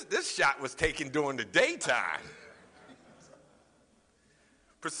night. This shot was taken during the daytime.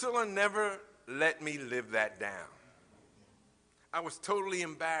 Priscilla never let me live that down. I was totally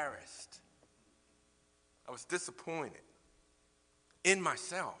embarrassed. I was disappointed in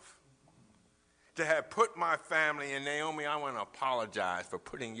myself to have put my family, and Naomi, I want to apologize for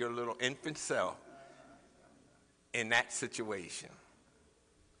putting your little infant self in that situation,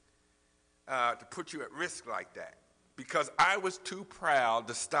 to put you at risk like that, because I was too proud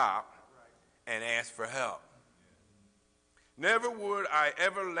to stop and ask for help. Never would I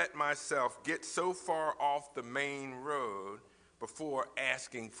ever let myself get so far off the main road before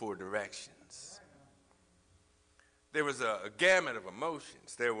asking for directions. There was a gamut of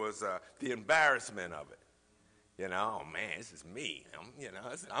emotions. There was the embarrassment of it. You know, oh man, this is me.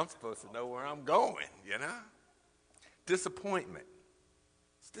 I'm supposed to know where I'm going, you know? Disappointment.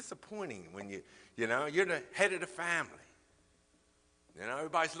 It's disappointing when you're the head of the family. You know,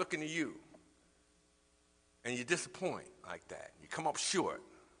 everybody's looking to you. And you disappoint like that. You come up short.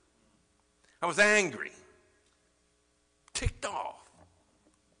 I was angry. Ticked off.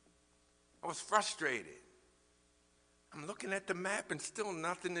 I was frustrated. I'm looking at the map and still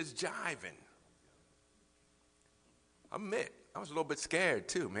nothing is jiving. I admit, I was a little bit scared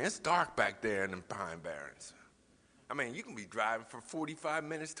too, man. It's dark back there in the Pine Barrens. I mean, you can be driving for 45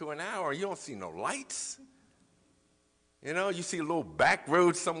 minutes to an hour and you don't see no lights. You know, you see a little back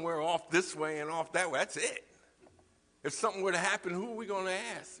road somewhere off this way and off that way. That's it. If something were to happen, who are we going to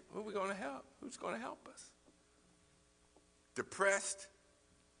ask? Who are we going to help? Who's going to help us? Depressed,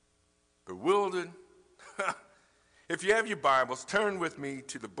 bewildered. If you have your Bibles, turn with me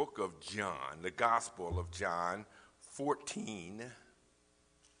to the book of John, the Gospel of John 14,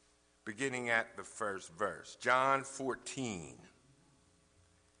 beginning at the first verse. John 14,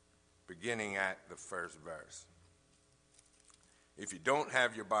 beginning at the first verse. If you don't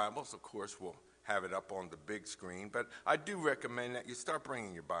have your Bibles, of course, we'll have it up on the big screen, but I do recommend that you start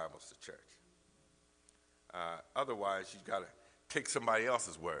bringing your Bibles to church. Otherwise, you've got to take somebody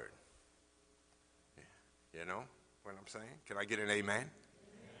else's word. You know what I'm saying? Can I get an amen? Amen.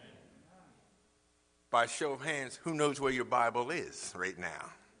 By show of hands, who knows where your Bible is right now?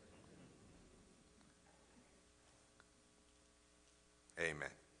 Amen.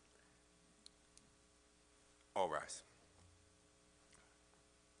 All rise.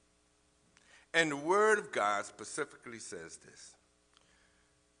 And the Word of God specifically says this: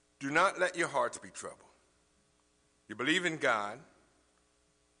 do not let your hearts be troubled. You believe in God,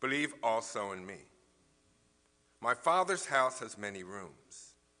 believe also in me. My Father's house has many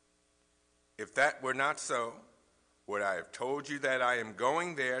rooms. If that were not so, would I have told you that I am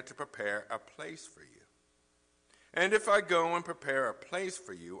going there to prepare a place for you? And if I go and prepare a place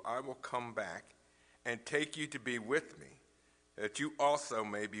for you, I will come back and take you to be with me, that you also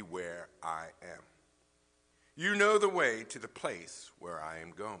may be where I am. You know the way to the place where I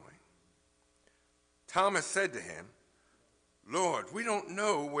am going. Thomas said to him, Lord, we don't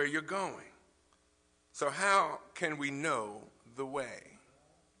know where you're going, so how can we know the way?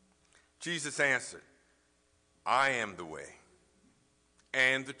 Jesus answered, I am the way,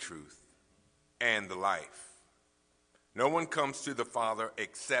 and the truth, and the life. No one comes to the Father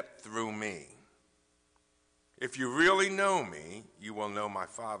except through me. If you really know me, you will know my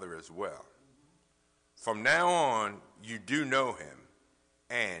Father as well. From now on, you do know him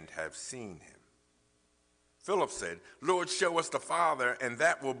and have seen him. Philip said, Lord, show us the Father, and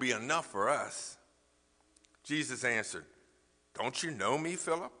that will be enough for us. Jesus answered, don't you know me,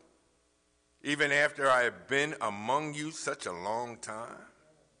 Philip? even after I have been among you such a long time?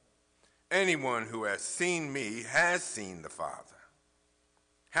 Anyone who has seen me has seen the Father.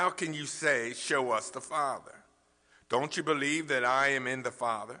 How can you say, 'Show us the Father'? Don't you believe that I am in the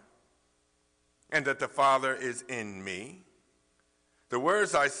Father, and that the Father is in me? The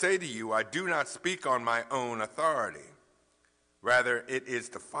words I say to you, I do not speak on my own authority. Rather, it is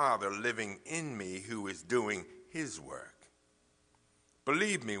the Father living in me who is doing his work.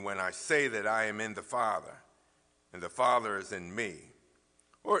 Believe me when I say that I am in the Father, and the Father is in me,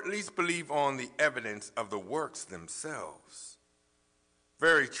 or at least believe on the evidence of the works themselves.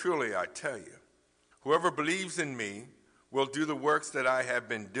 Very truly, I tell you, whoever believes in me will do the works that I have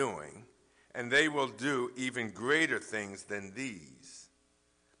been doing, and they will do even greater things than these,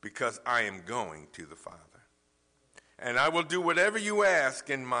 because I am going to the Father. And I will do whatever you ask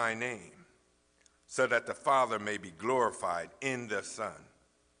in my name, so that the Father may be glorified in the Son.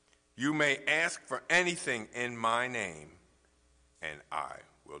 You may ask for anything in my name, and I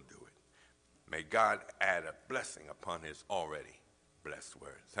will do it. May God add a blessing upon his already blessed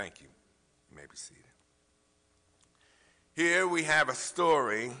word. Thank you. You may be seated. Here we have a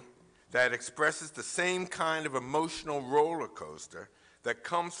story that expresses the same kind of emotional roller coaster that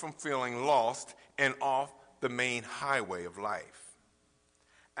comes from feeling lost and off the main highway of life.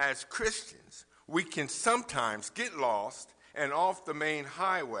 As Christians, we can sometimes get lost and off the main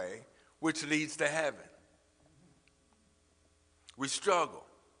highway, which leads to heaven. We struggle.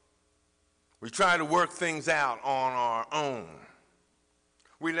 We try to work things out on our own.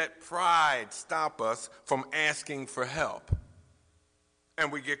 We let pride stop us from asking for help.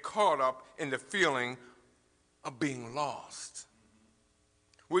 And we get caught up in the feeling of being lost.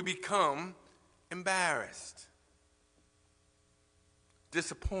 We become embarrassed,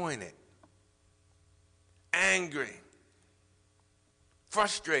 disappointed, angry,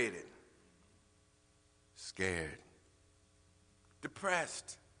 frustrated, scared,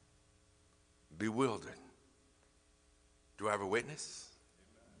 depressed, bewildered. Do I have a witness?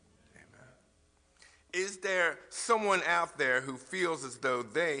 Amen. Is there someone out there who feels as though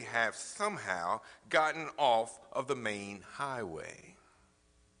they have somehow gotten off of the main highway?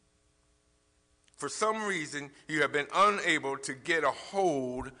 For some reason, you have been unable to get a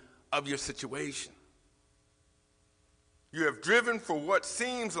hold of your situation. You have driven for what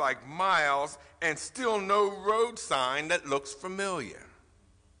seems like miles and still no road sign that looks familiar.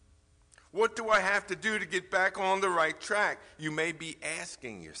 What do I have to do to get back on the right track? You may be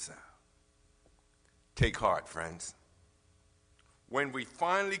asking yourself. Take heart, friends. When we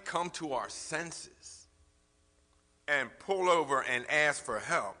finally come to our senses and pull over and ask for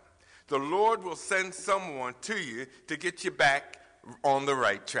help, the Lord will send someone to you to get you back on the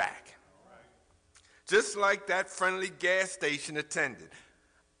right track. Just like that friendly gas station attendant.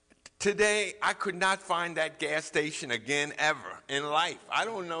 Today, I could not find that gas station again ever in life. I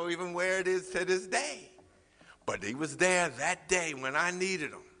don't know even where it is to this day. But he was there that day when I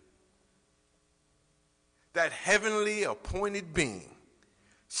needed him. That heavenly appointed being.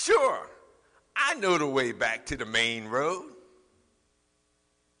 Sure, I know the way back to the main road.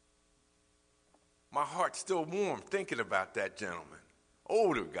 My heart's still warm thinking about that gentleman.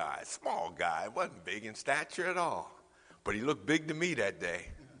 Older guy, small guy, wasn't big in stature at all. But he looked big to me that day.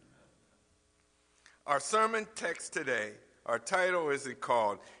 Our sermon text today, our title is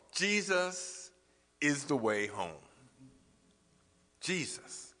called, Jesus is the Way Home.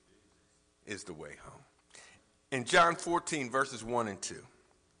 Jesus is the way home. In John 14, verses 1 and 2,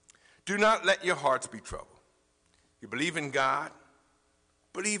 do not let your hearts be troubled. You believe in God,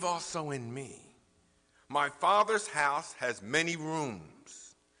 believe also in me. My Father's house has many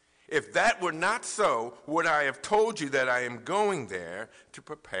rooms. If that were not so, would I have told you that I am going there to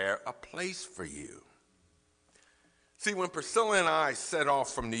prepare a place for you? See, when Priscilla and I set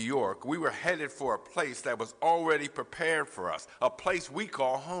off from New York, we were headed for a place that was already prepared for us, a place we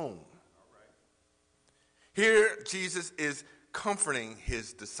call home. Here, Jesus is comforting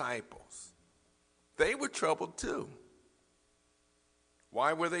his disciples. They were troubled too.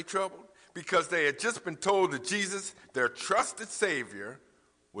 Why were they troubled? Because they had just been told that Jesus, their trusted Savior,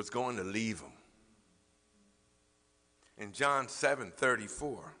 was going to leave them. In John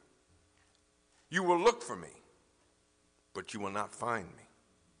 7:34, you will look for me, but you will not find me.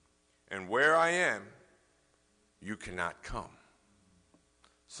 And where I am, you cannot come.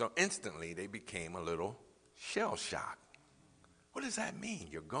 So instantly they became a little shell-shocked. What does that mean?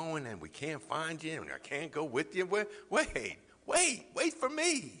 You're going and we can't find you and I can't go with you? Wait for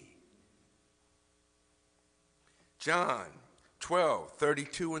me. John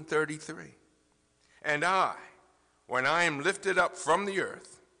 12:32 and 33. And I, when I am lifted up from the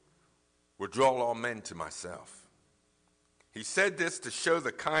earth, will draw all men to myself. He said this to show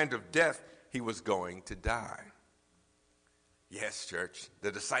the kind of death he was going to die. Yes, church,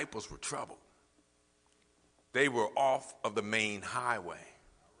 the disciples were troubled. They were off of the main highway.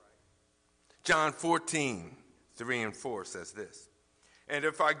 John 14:3-4 says this, "And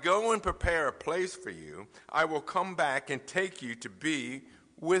if I go and prepare a place for you, I will come back and take you to be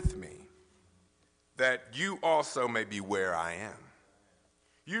with me, that you also may be where I am.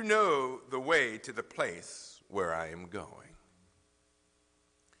 You know the way to the place where I am going."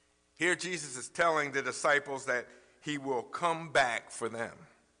 Here Jesus is telling the disciples that he will come back for them.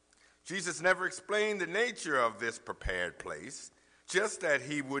 Jesus never explained the nature of this prepared place, just that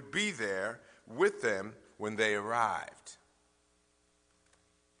he would be there with them when they arrived.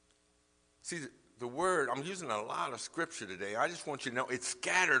 See, the word, I'm using a lot of scripture today. I just want you to know it's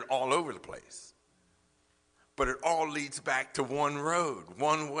scattered all over the place. But it all leads back to one road,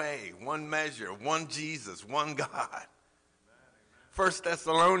 one way, one measure, one Jesus, one God. 1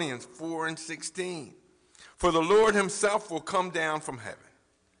 Thessalonians 4:16. "For the Lord himself will come down from heaven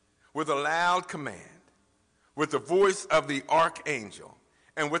with a loud command, with the voice of the archangel,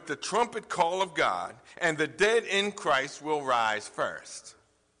 and with the trumpet call of God, and the dead in Christ will rise first."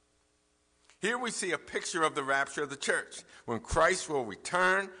 Here we see a picture of the rapture of the church, when Christ will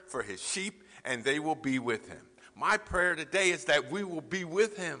return for his sheep, and they will be with him. My prayer today is that we will be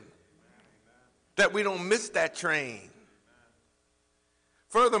with him, that we don't miss that train.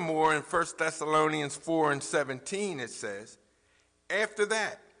 Furthermore, in 1 Thessalonians 4:17, it says, "After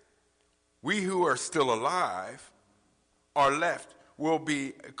that, we who are still alive are left will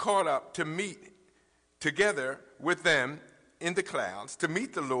be caught up to meet together with them in the clouds, to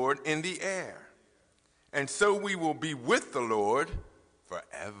meet the Lord in the air. And so we will be with the Lord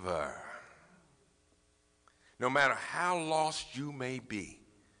forever." No matter how lost you may be,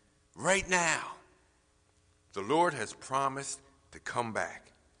 right now, the Lord has promised to come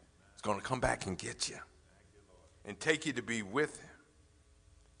back. He's going to come back and get you and take you to be with him,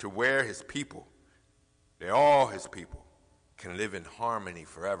 to where his people, all his people, can live in harmony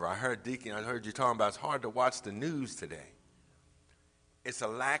forever. I heard Deacon, I heard you talking about it's hard to watch the news today. It's a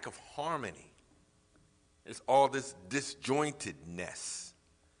lack of harmony. It's all this disjointedness.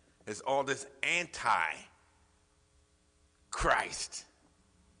 It's all this anti-Christ.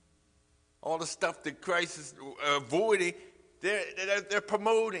 All the stuff that Christ is avoiding, they're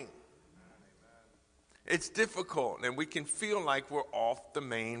promoting. It's difficult, and we can feel like we're off the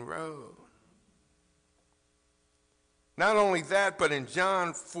main road. Not only that, but in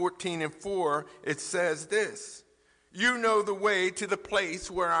John 14:4, it says this, "You know the way to the place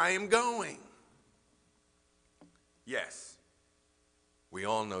where I am going." Yes, we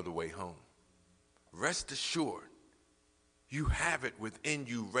all know the way home. Rest assured, you have it within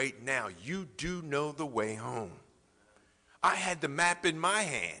you right now. You do know the way home. I had the map in my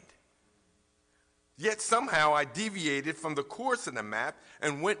hand. Yet somehow I deviated from the course of the map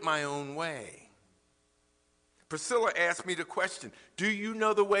and went my own way. Priscilla asked me the question, "Do you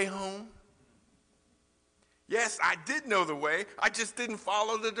know the way home?" Yes, I did know the way. I just didn't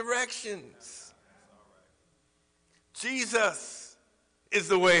follow the directions. Jesus is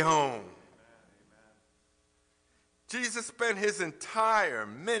the way home. Jesus spent his entire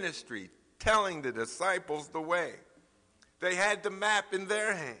ministry telling the disciples the way. They had the map in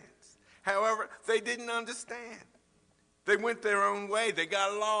their hands. However, they didn't understand. They went their own way. They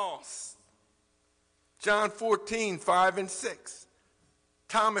got lost. John 14:5-6.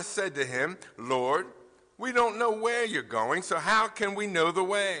 Thomas said to him, "Lord, we don't know where you're going, so how can we know the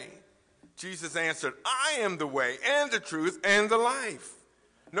way?" Jesus answered, "I am the way and the truth and the life.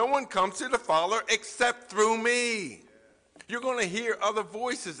 No one comes to the Father except through me." You're going to hear other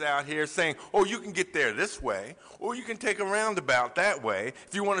voices out here saying, "Oh, you can get there this way, or you can take a roundabout that way.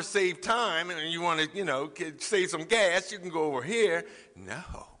 If you want to save time and you want to, save some gas, you can go over here."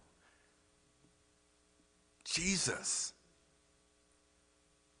 No. Jesus.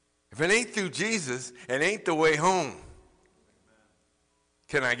 If it ain't through Jesus, it ain't the way home.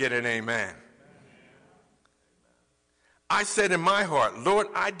 Can I get an amen? I said in my heart, "Lord,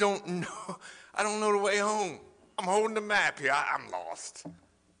 I don't know the way home. I'm holding the map here. I'm lost.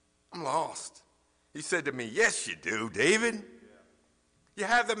 I'm lost." He said to me, "Yes, you do, David. You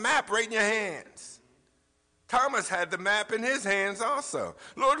have the map right in your hands." Thomas had the map in his hands also.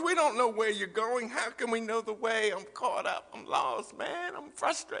 "Lord, we don't know where you're going. How can we know the way? I'm caught up. I'm lost, man. I'm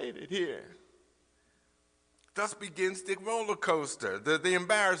frustrated here." Thus begins the roller coaster, the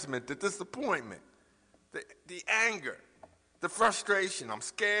embarrassment, the disappointment, the anger, the frustration. I'm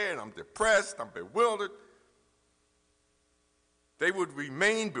scared. I'm depressed. I'm bewildered. They would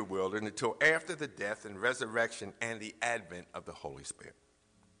remain bewildered until after the death and resurrection and the advent of the Holy Spirit.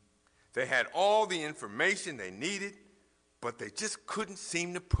 They had all the information they needed, but they just couldn't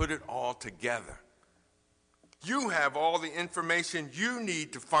seem to put it all together. You have all the information you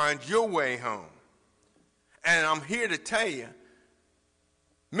need to find your way home. And I'm here to tell you,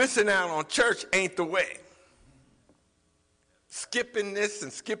 missing out on church ain't the way. Skipping this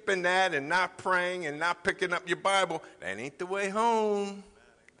and skipping that and not praying and not picking up your Bible, that ain't the way home.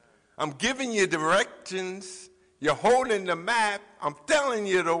 I'm giving you directions. You're holding the map. I'm telling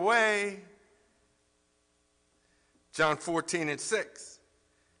you the way. John 14:6.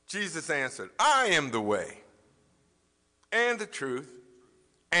 Jesus answered, I am the way and the truth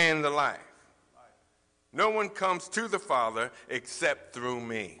and the life. No one comes to the Father except through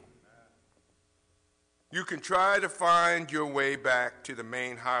me. You can try to find your way back to the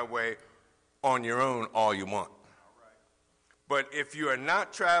main highway on your own all you want. But if you are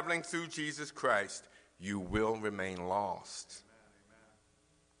not traveling through Jesus Christ, you will remain lost.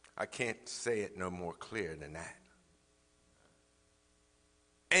 I can't say it no more clear than that.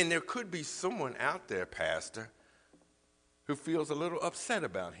 And there could be someone out there, Pastor, who feels a little upset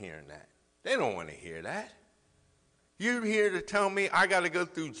about hearing that. They don't want to hear that. You're here to tell me I got to go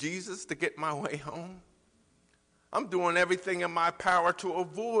through Jesus to get my way home? I'm doing everything in my power to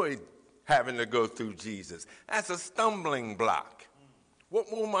avoid having to go through Jesus. That's a stumbling block. What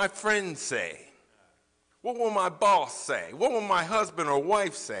will my friends say? What will my boss say? What will my husband or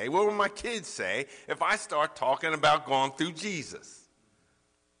wife say? What will my kids say if I start talking about going through Jesus?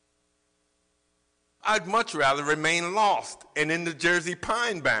 I'd much rather remain lost and in the Jersey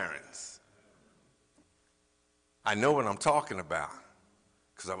Pine Barrens. I know what I'm talking about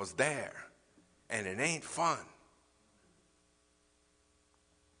because I was there, and it ain't fun.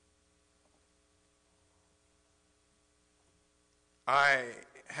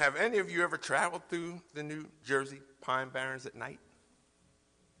 Have any of you ever traveled through the New Jersey Pine Barrens at night?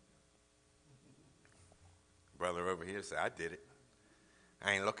 Brother over here said, I did it.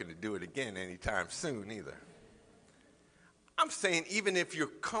 I ain't looking to do it again anytime soon either. I'm saying even if you're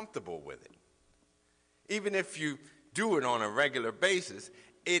comfortable with it, even if you do it on a regular basis,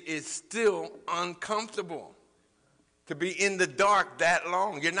 it is still uncomfortable to be in the dark that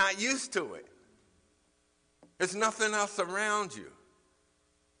long. You're not used to it. There's nothing else around you.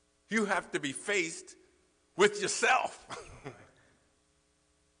 You have to be faced with yourself.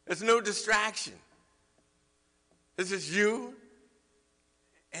 There's no distraction. It's just you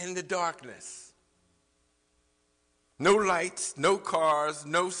and the darkness. No lights, no cars,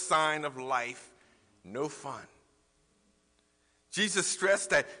 no sign of life, no fun. Jesus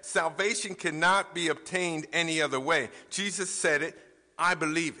stressed that salvation cannot be obtained any other way. Jesus said it, I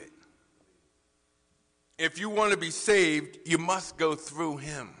believe it. If you want to be saved, you must go through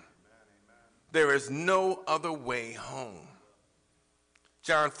him. There is no other way home.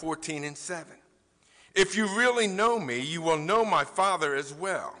 John 14:7. If you really know me, you will know my Father as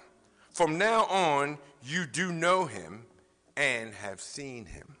well. From now on, you do know him and have seen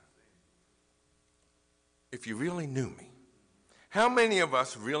him. If you really knew me, how many of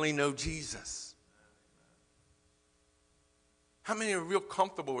us really know Jesus? How many are real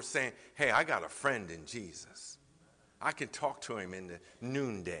comfortable with saying, hey, I got a friend in Jesus. I can talk to him in the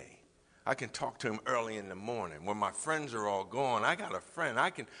noonday. I can talk to him early in the morning. When my friends are all gone, I got a friend. I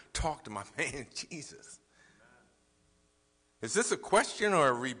can talk to my man Jesus. Is this a question or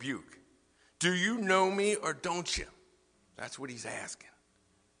a rebuke? Do you know me or don't you? That's what he's asking.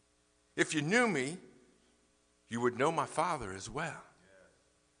 If you knew me, you would know my Father as well.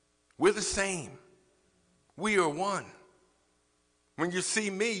 We're the same. We are one. When you see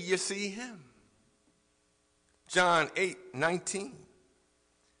me, you see him. John 8:19.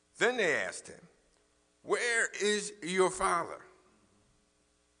 Then they asked him, where is your Father?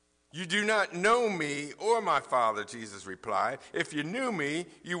 You do not know me or my Father, Jesus replied. If you knew me,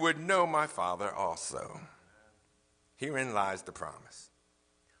 you would know my Father also. Herein lies the promise.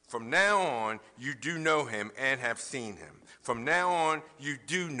 From now on, you do know him and have seen him. From now on, you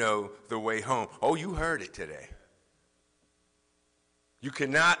do know the way home. Oh, you heard it today. You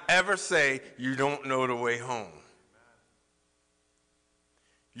cannot ever say you don't know the way home.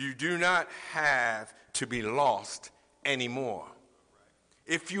 You do not have to be lost anymore.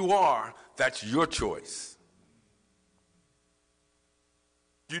 If you are, that's your choice.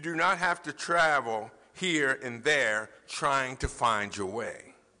 You do not have to travel here and there trying to find your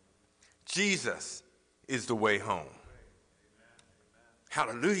way. Jesus is the way home.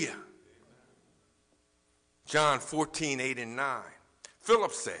 Hallelujah. John 14:8-9.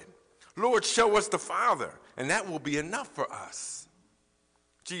 Philip said, Lord, show us the Father, and that will be enough for us.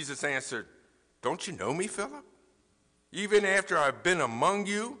 Jesus answered, "Don't you know me, Philip? Even after I've been among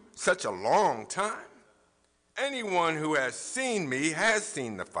you such a long time? Anyone who has seen me has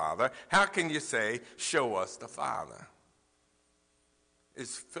seen the Father. How can you say, 'Show us the Father'?"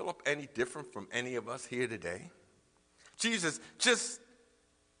 Is Philip any different from any of us here today? Jesus, just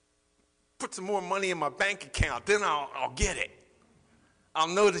put some more money in my bank account, then I'll get it. I'll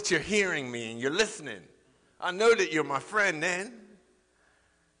know that you're hearing me and you're listening. I know that you're my friend then.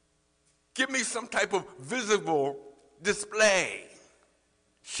 Give me some type of visible display.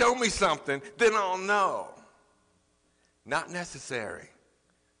 Show me something, then I'll know. Not necessary.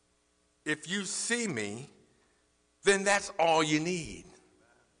 If you see me, then that's all you need.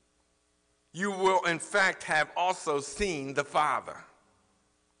 You will, in fact, have also seen the Father.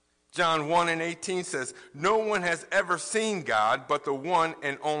 John 1:18 says, "No one has ever seen God but the one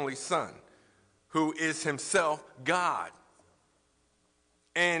and only Son, who is himself God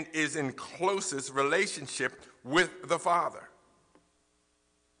and is in closest relationship with the Father,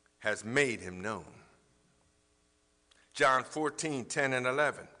 has made him known." John 14:10 and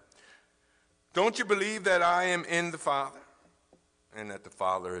 11. "Don't you believe that I am in the Father and that the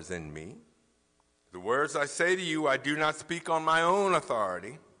Father is in me? The words I say to you, I do not speak on my own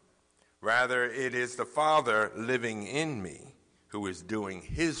authority. Rather, it is the Father living in me who is doing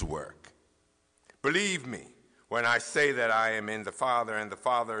his work. Believe me when I say that I am in the Father and the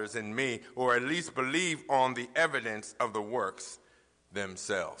Father is in me, or at least believe on the evidence of the works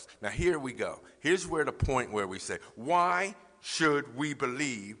themselves." Now here we go. Here's where the point where we say, why should we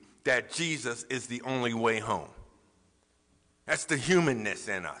believe that Jesus is the only way home? That's the humanness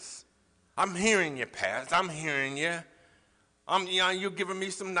in us. I'm hearing you, Pastor. I'm hearing you. You're giving me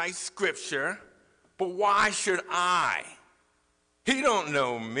some nice scripture, but why should I? He don't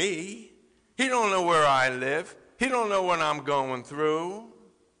know me. He don't know where I live. He don't know what I'm going through.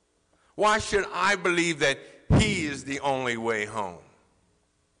 Why should I believe that he is the only way home?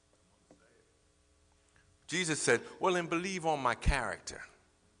 Jesus said, well, then believe on my character.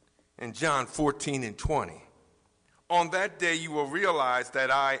 In John 14:20. "On that day you will realize that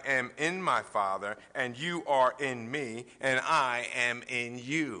I am in my Father, and you are in me, and I am in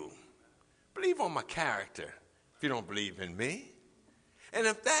you." Believe on my character if you don't believe in me. And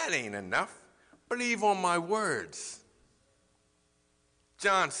if that ain't enough, believe on my words.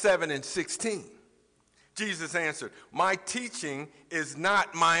 John 7:16. Jesus answered, "My teaching is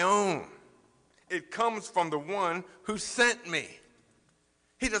not my own. It comes from the one who sent me."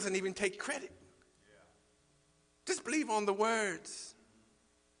 He doesn't even take credit. Just believe on the words.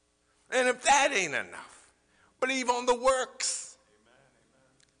 And if that ain't enough, believe on the works.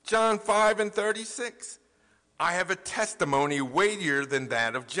 John 5:36. "I have a testimony weightier than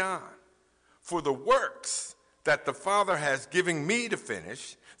that of John. For the works that the Father has given me to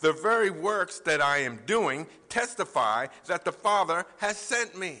finish, the very works that I am doing, testify that the Father has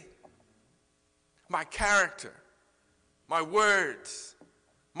sent me." My character, my words,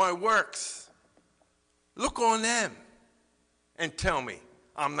 my works. Look on them and tell me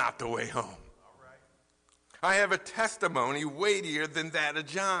I'm not the way home. I have a testimony weightier than that of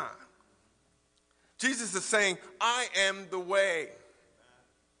John. Jesus is saying, I am the way.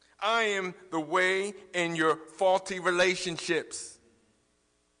 I am the way in your faulty relationships.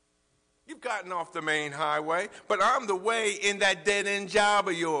 You've gotten off the main highway, but I'm the way in that dead-end job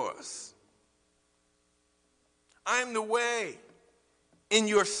of yours. I'm the way in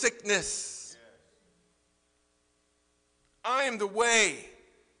your sickness. I am the way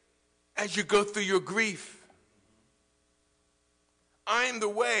as you go through your grief. I am the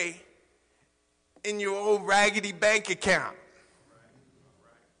way in your old raggedy bank account.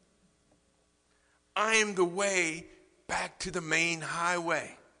 I am the way back to the main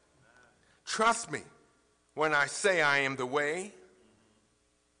highway. Trust me when I say I am the way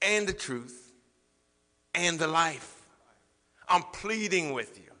and the truth and the life. I'm pleading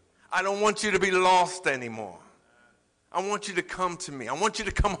with you. I don't want you to be lost anymore. I want you to come to me. I want you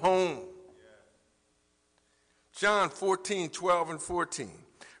to come home. John 14:12 and 14.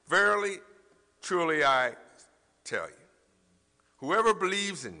 "Verily, truly I tell you, whoever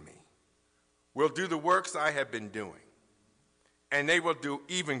believes in me will do the works I have been doing, and they will do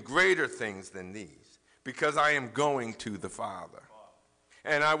even greater things than these, because I am going to the Father.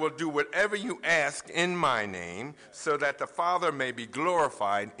 And I will do whatever you ask in my name, so that the Father may be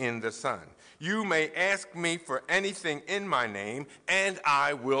glorified in the Son. You may ask me for anything in my name, and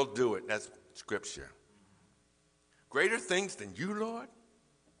I will do it." That's scripture. Greater things than you, Lord?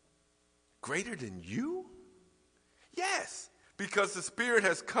 Greater than you? Yes, because the Spirit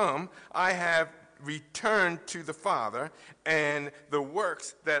has come, I have return to the Father, and the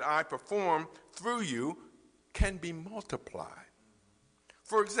works that I perform through you can be multiplied.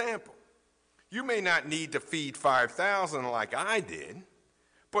 For example, you may not need to feed 5,000 like I did,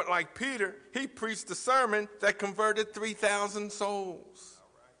 but like Peter, he preached a sermon that converted 3,000 souls.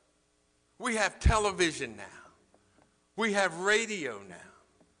 We have television now. We have radio now.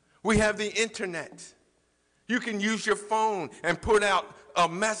 We have the internet. You can use your phone and put out a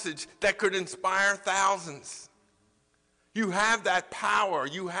message that could inspire thousands. You have that power.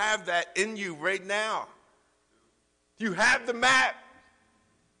 You have that in you right now. You have the map.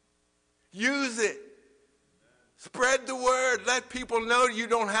 Use it. Spread the word. Let people know you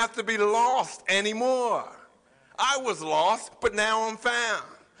don't have to be lost anymore. I was lost, but now I'm found.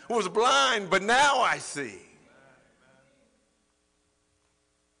 I was blind, but now I see.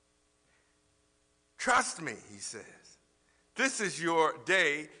 Trust me, he says. This is your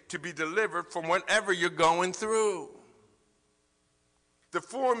day to be delivered from whatever you're going through. The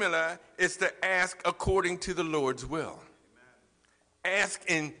formula is to ask according to the Lord's will. Ask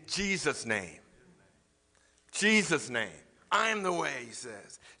in Jesus' name. Jesus' name. I am the way, he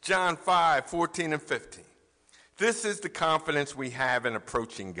says. John 5:14 and 15. This is the confidence we have in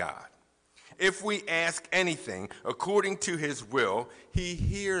approaching God. If we ask anything according to his will, he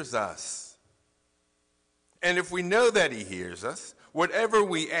hears us. And if we know that he hears us, whatever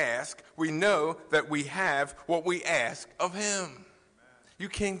we ask, we know that we have what we ask of him. You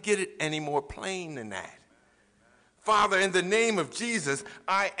can't get it any more plain than that. Father, in the name of Jesus,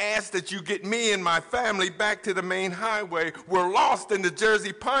 I ask that you get me and my family back to the main highway. We're lost in the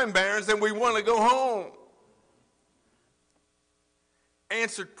Jersey Pine Barrens and we want to go home.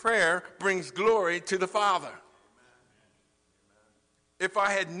 Answered prayer brings glory to the Father. If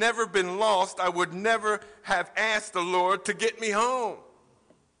I had never been lost, I would never have asked the Lord to get me home.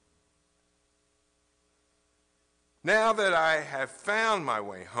 Now that I have found my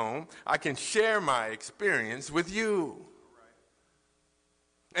way home, I can share my experience with you.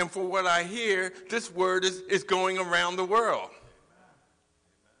 And for what I hear, this word is going around the world.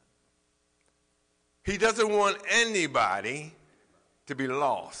 He doesn't want anybody to be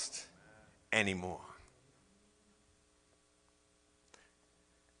lost anymore.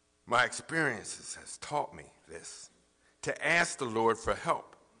 My experiences has taught me this, to ask the Lord for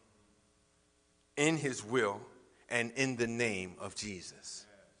help in his will and in the name of Jesus.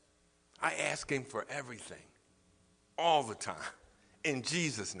 I ask him for everything, all the time, in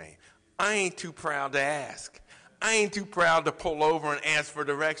Jesus' name. I ain't too proud to ask. I ain't too proud to pull over and ask for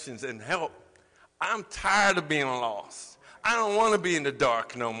directions and help. I'm tired of being lost. I don't want to be in the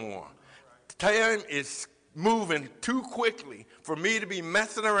dark no more. Time is moving too quickly for me to be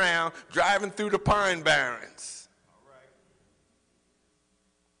messing around driving through the Pine Barrens.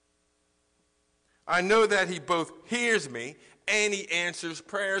 I know that he both hears me and he answers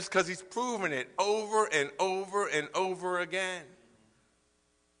prayers because he's proven it over and over and over again.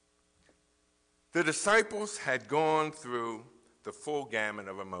 The disciples had gone through the full gamut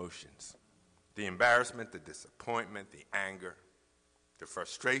of emotions. The embarrassment, the disappointment, the anger, the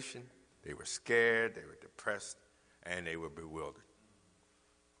frustration. They were scared, they were depressed, and they were bewildered.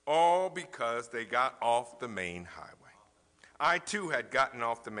 All because they got off the main highway. I too had gotten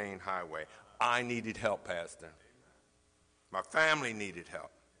off the main highway. I needed help, Pastor. My family needed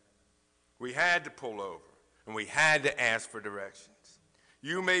help. We had to pull over, and we had to ask for directions.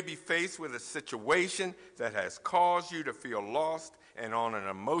 You may be faced with a situation that has caused you to feel lost and on an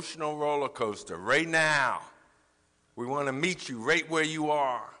emotional roller coaster right now. We want to meet you right where you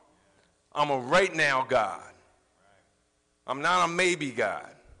are. I'm a right now God. I'm not a maybe God.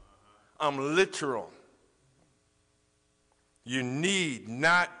 I'm literal. You need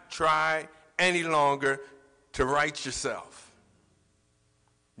not try any longer to right yourself.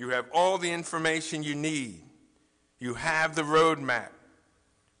 You have all the information you need. You have the roadmap.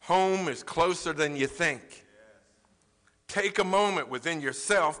 Home is closer than you think. Take a moment within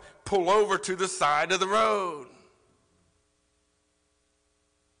yourself, pull over to the side of the road.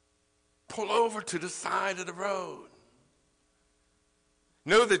 Pull over to the side of the road.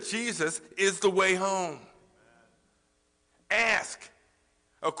 Know that Jesus is the way home. Ask,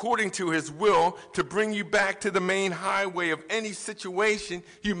 according to his will, to bring you back to the main highway of any situation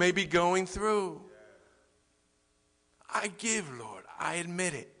you may be going through. I give, Lord, I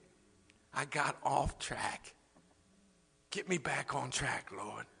admit it. I got off track. Get me back on track,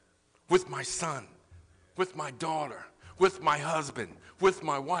 Lord, with my son, with my daughter, with my husband, with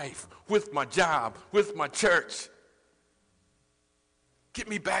my wife, with my job, with my church. Get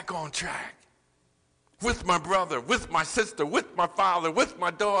me back on track. with my brother, with my sister, with my father, with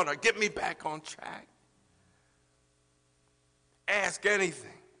my daughter. Get me back on track. Ask anything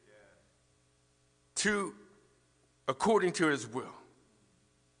according to his will.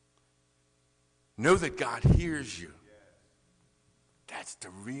 Know that God hears you. That's the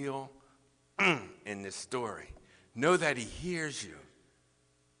real in this story. Know that he hears you.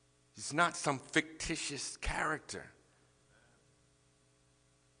 He's not some fictitious character.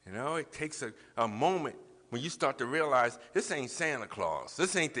 You know, it takes a moment when you start to realize this ain't Santa Claus.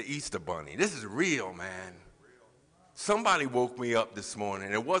 This ain't the Easter Bunny. This is real, man. Somebody woke me up this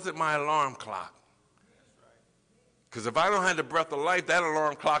morning. It wasn't my alarm clock. Because if I don't have the breath of life, that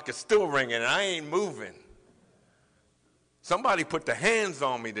alarm clock is still ringing and I ain't moving. Somebody put their hands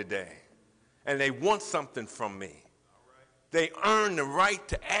on me today and they want something from me. They earn the right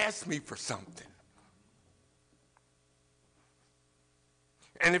to ask me for something.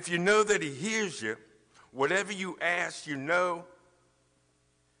 And if you know that he hears you, whatever you ask, you know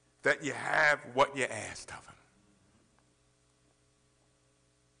that you have what you asked of him.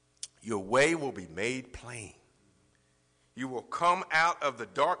 Your way will be made plain. You will come out of the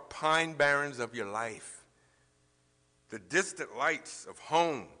dark pine barrens of your life. The distant lights of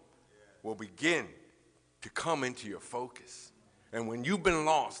home will begin to come into your focus. And when you've been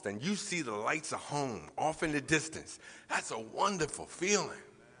lost and you see the lights of home off in the distance, that's a wonderful feeling.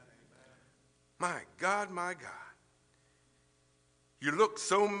 My God, my God. You're like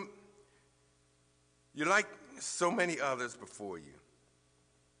so many others before you.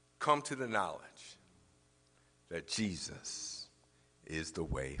 Come to the knowledge that Jesus is the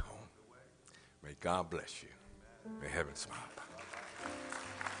way home. May God bless you. May heaven smile.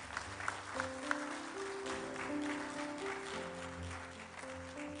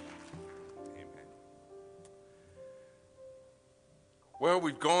 Amen. Well,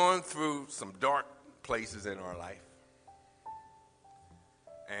 we've gone through some dark places in our life,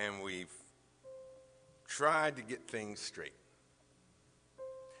 and we've tried to get things straight.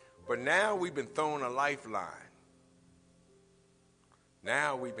 But now we've been thrown a lifeline.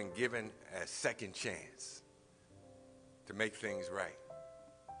 Now we've been given a second chance to make things right.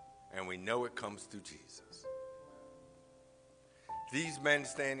 And we know it comes through Jesus. These men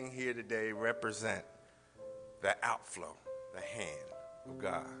standing here today represent the outflow, the hand of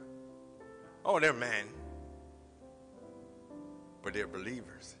God. Oh, they're men, but they're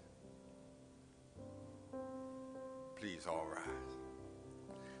believers. Please all rise.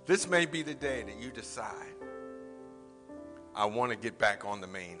 This may be the day that you decide, I want to get back on the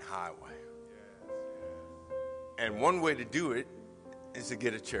main highway. And one way to do it is to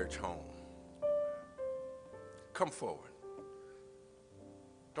get a church home. Come forward.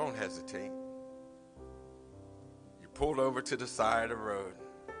 Don't hesitate. You pulled over to the side of the road.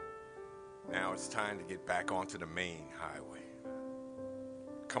 Now it's time to get back onto the main highway.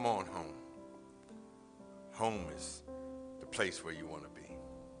 Come on home. Home is the place where you want to be.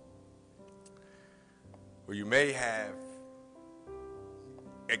 Well, you may have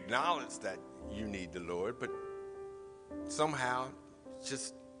acknowledged that you need the Lord, but somehow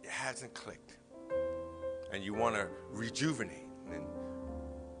just it hasn't clicked. And you want to rejuvenate and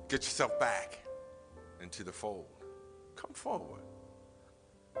get yourself back into the fold. Come forward.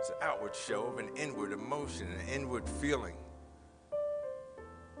 It's an outward show of an inward emotion, an inward feeling.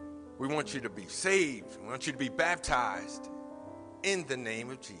 We want you to be saved. We want you to be baptized in the name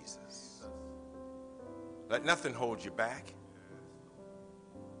of Jesus. Let nothing hold you back.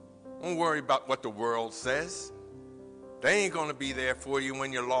 Don't worry about what the world says. They ain't going to be there for you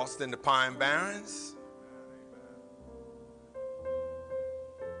when you're lost in the pine barrens.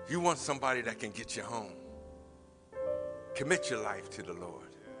 You want somebody that can get you home. Commit your life to the Lord.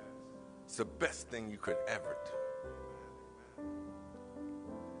 It's the best thing you could ever do.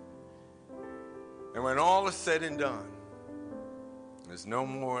 And when all is said and done, there's no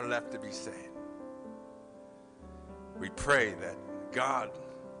more left to be said. We pray that God,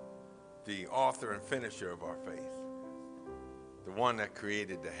 the author and finisher of our faith, the one that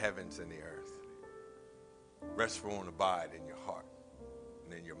created the heavens and the earth, rest, rule, and abide in your heart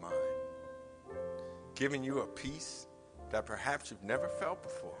and in your mind, giving you a peace that perhaps you've never felt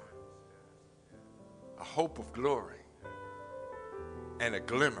before, a hope of glory, and a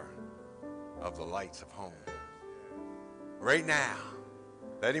glimmer of the lights of home. Right now,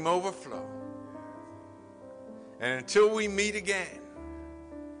 let him overflow. And until we meet again,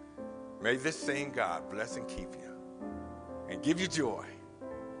 may this same God bless and keep you and give you joy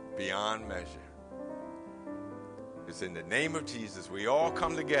beyond measure. It's in the name of Jesus we all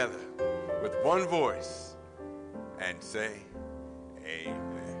come together with one voice and say,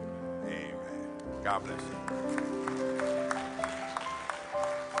 amen. Amen. God God bless you.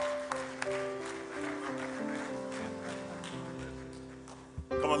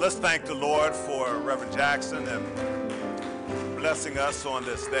 Come on, let's thank the Lord for Reverend Jackson and blessing us on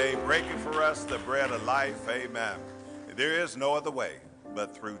this day, breaking for us the bread of life. Amen. There is no other way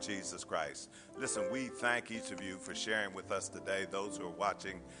but through Jesus Christ. Listen, we thank each of you for sharing with us today. Those who are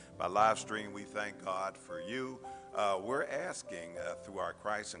watching by live stream, we thank God for you. We're asking through our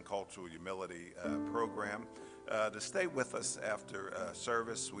Christ and Cultural Humility program to stay with us after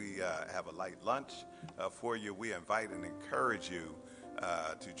service. We have a light lunch for you. We invite and encourage you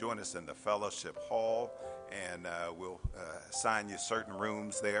to join us in the fellowship hall, and we'll assign you certain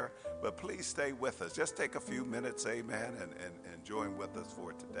rooms there. But please stay with us. Just take a few minutes, amen, and join with us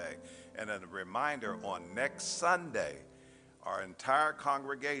for today. And then a reminder, on next Sunday, our entire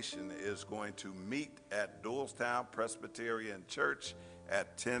congregation is going to meet at Doylestown Presbyterian Church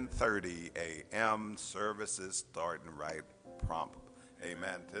at 10:30 a.m. Services starting right prompt.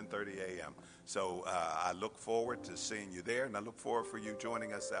 Amen, 10:30 a.m. So I look forward to seeing you there, and I look forward for you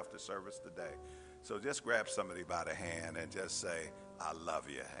joining us after service today. So just grab somebody by the hand and just say, I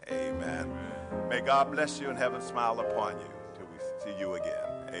love you. Amen. May God bless you and heaven smile upon you.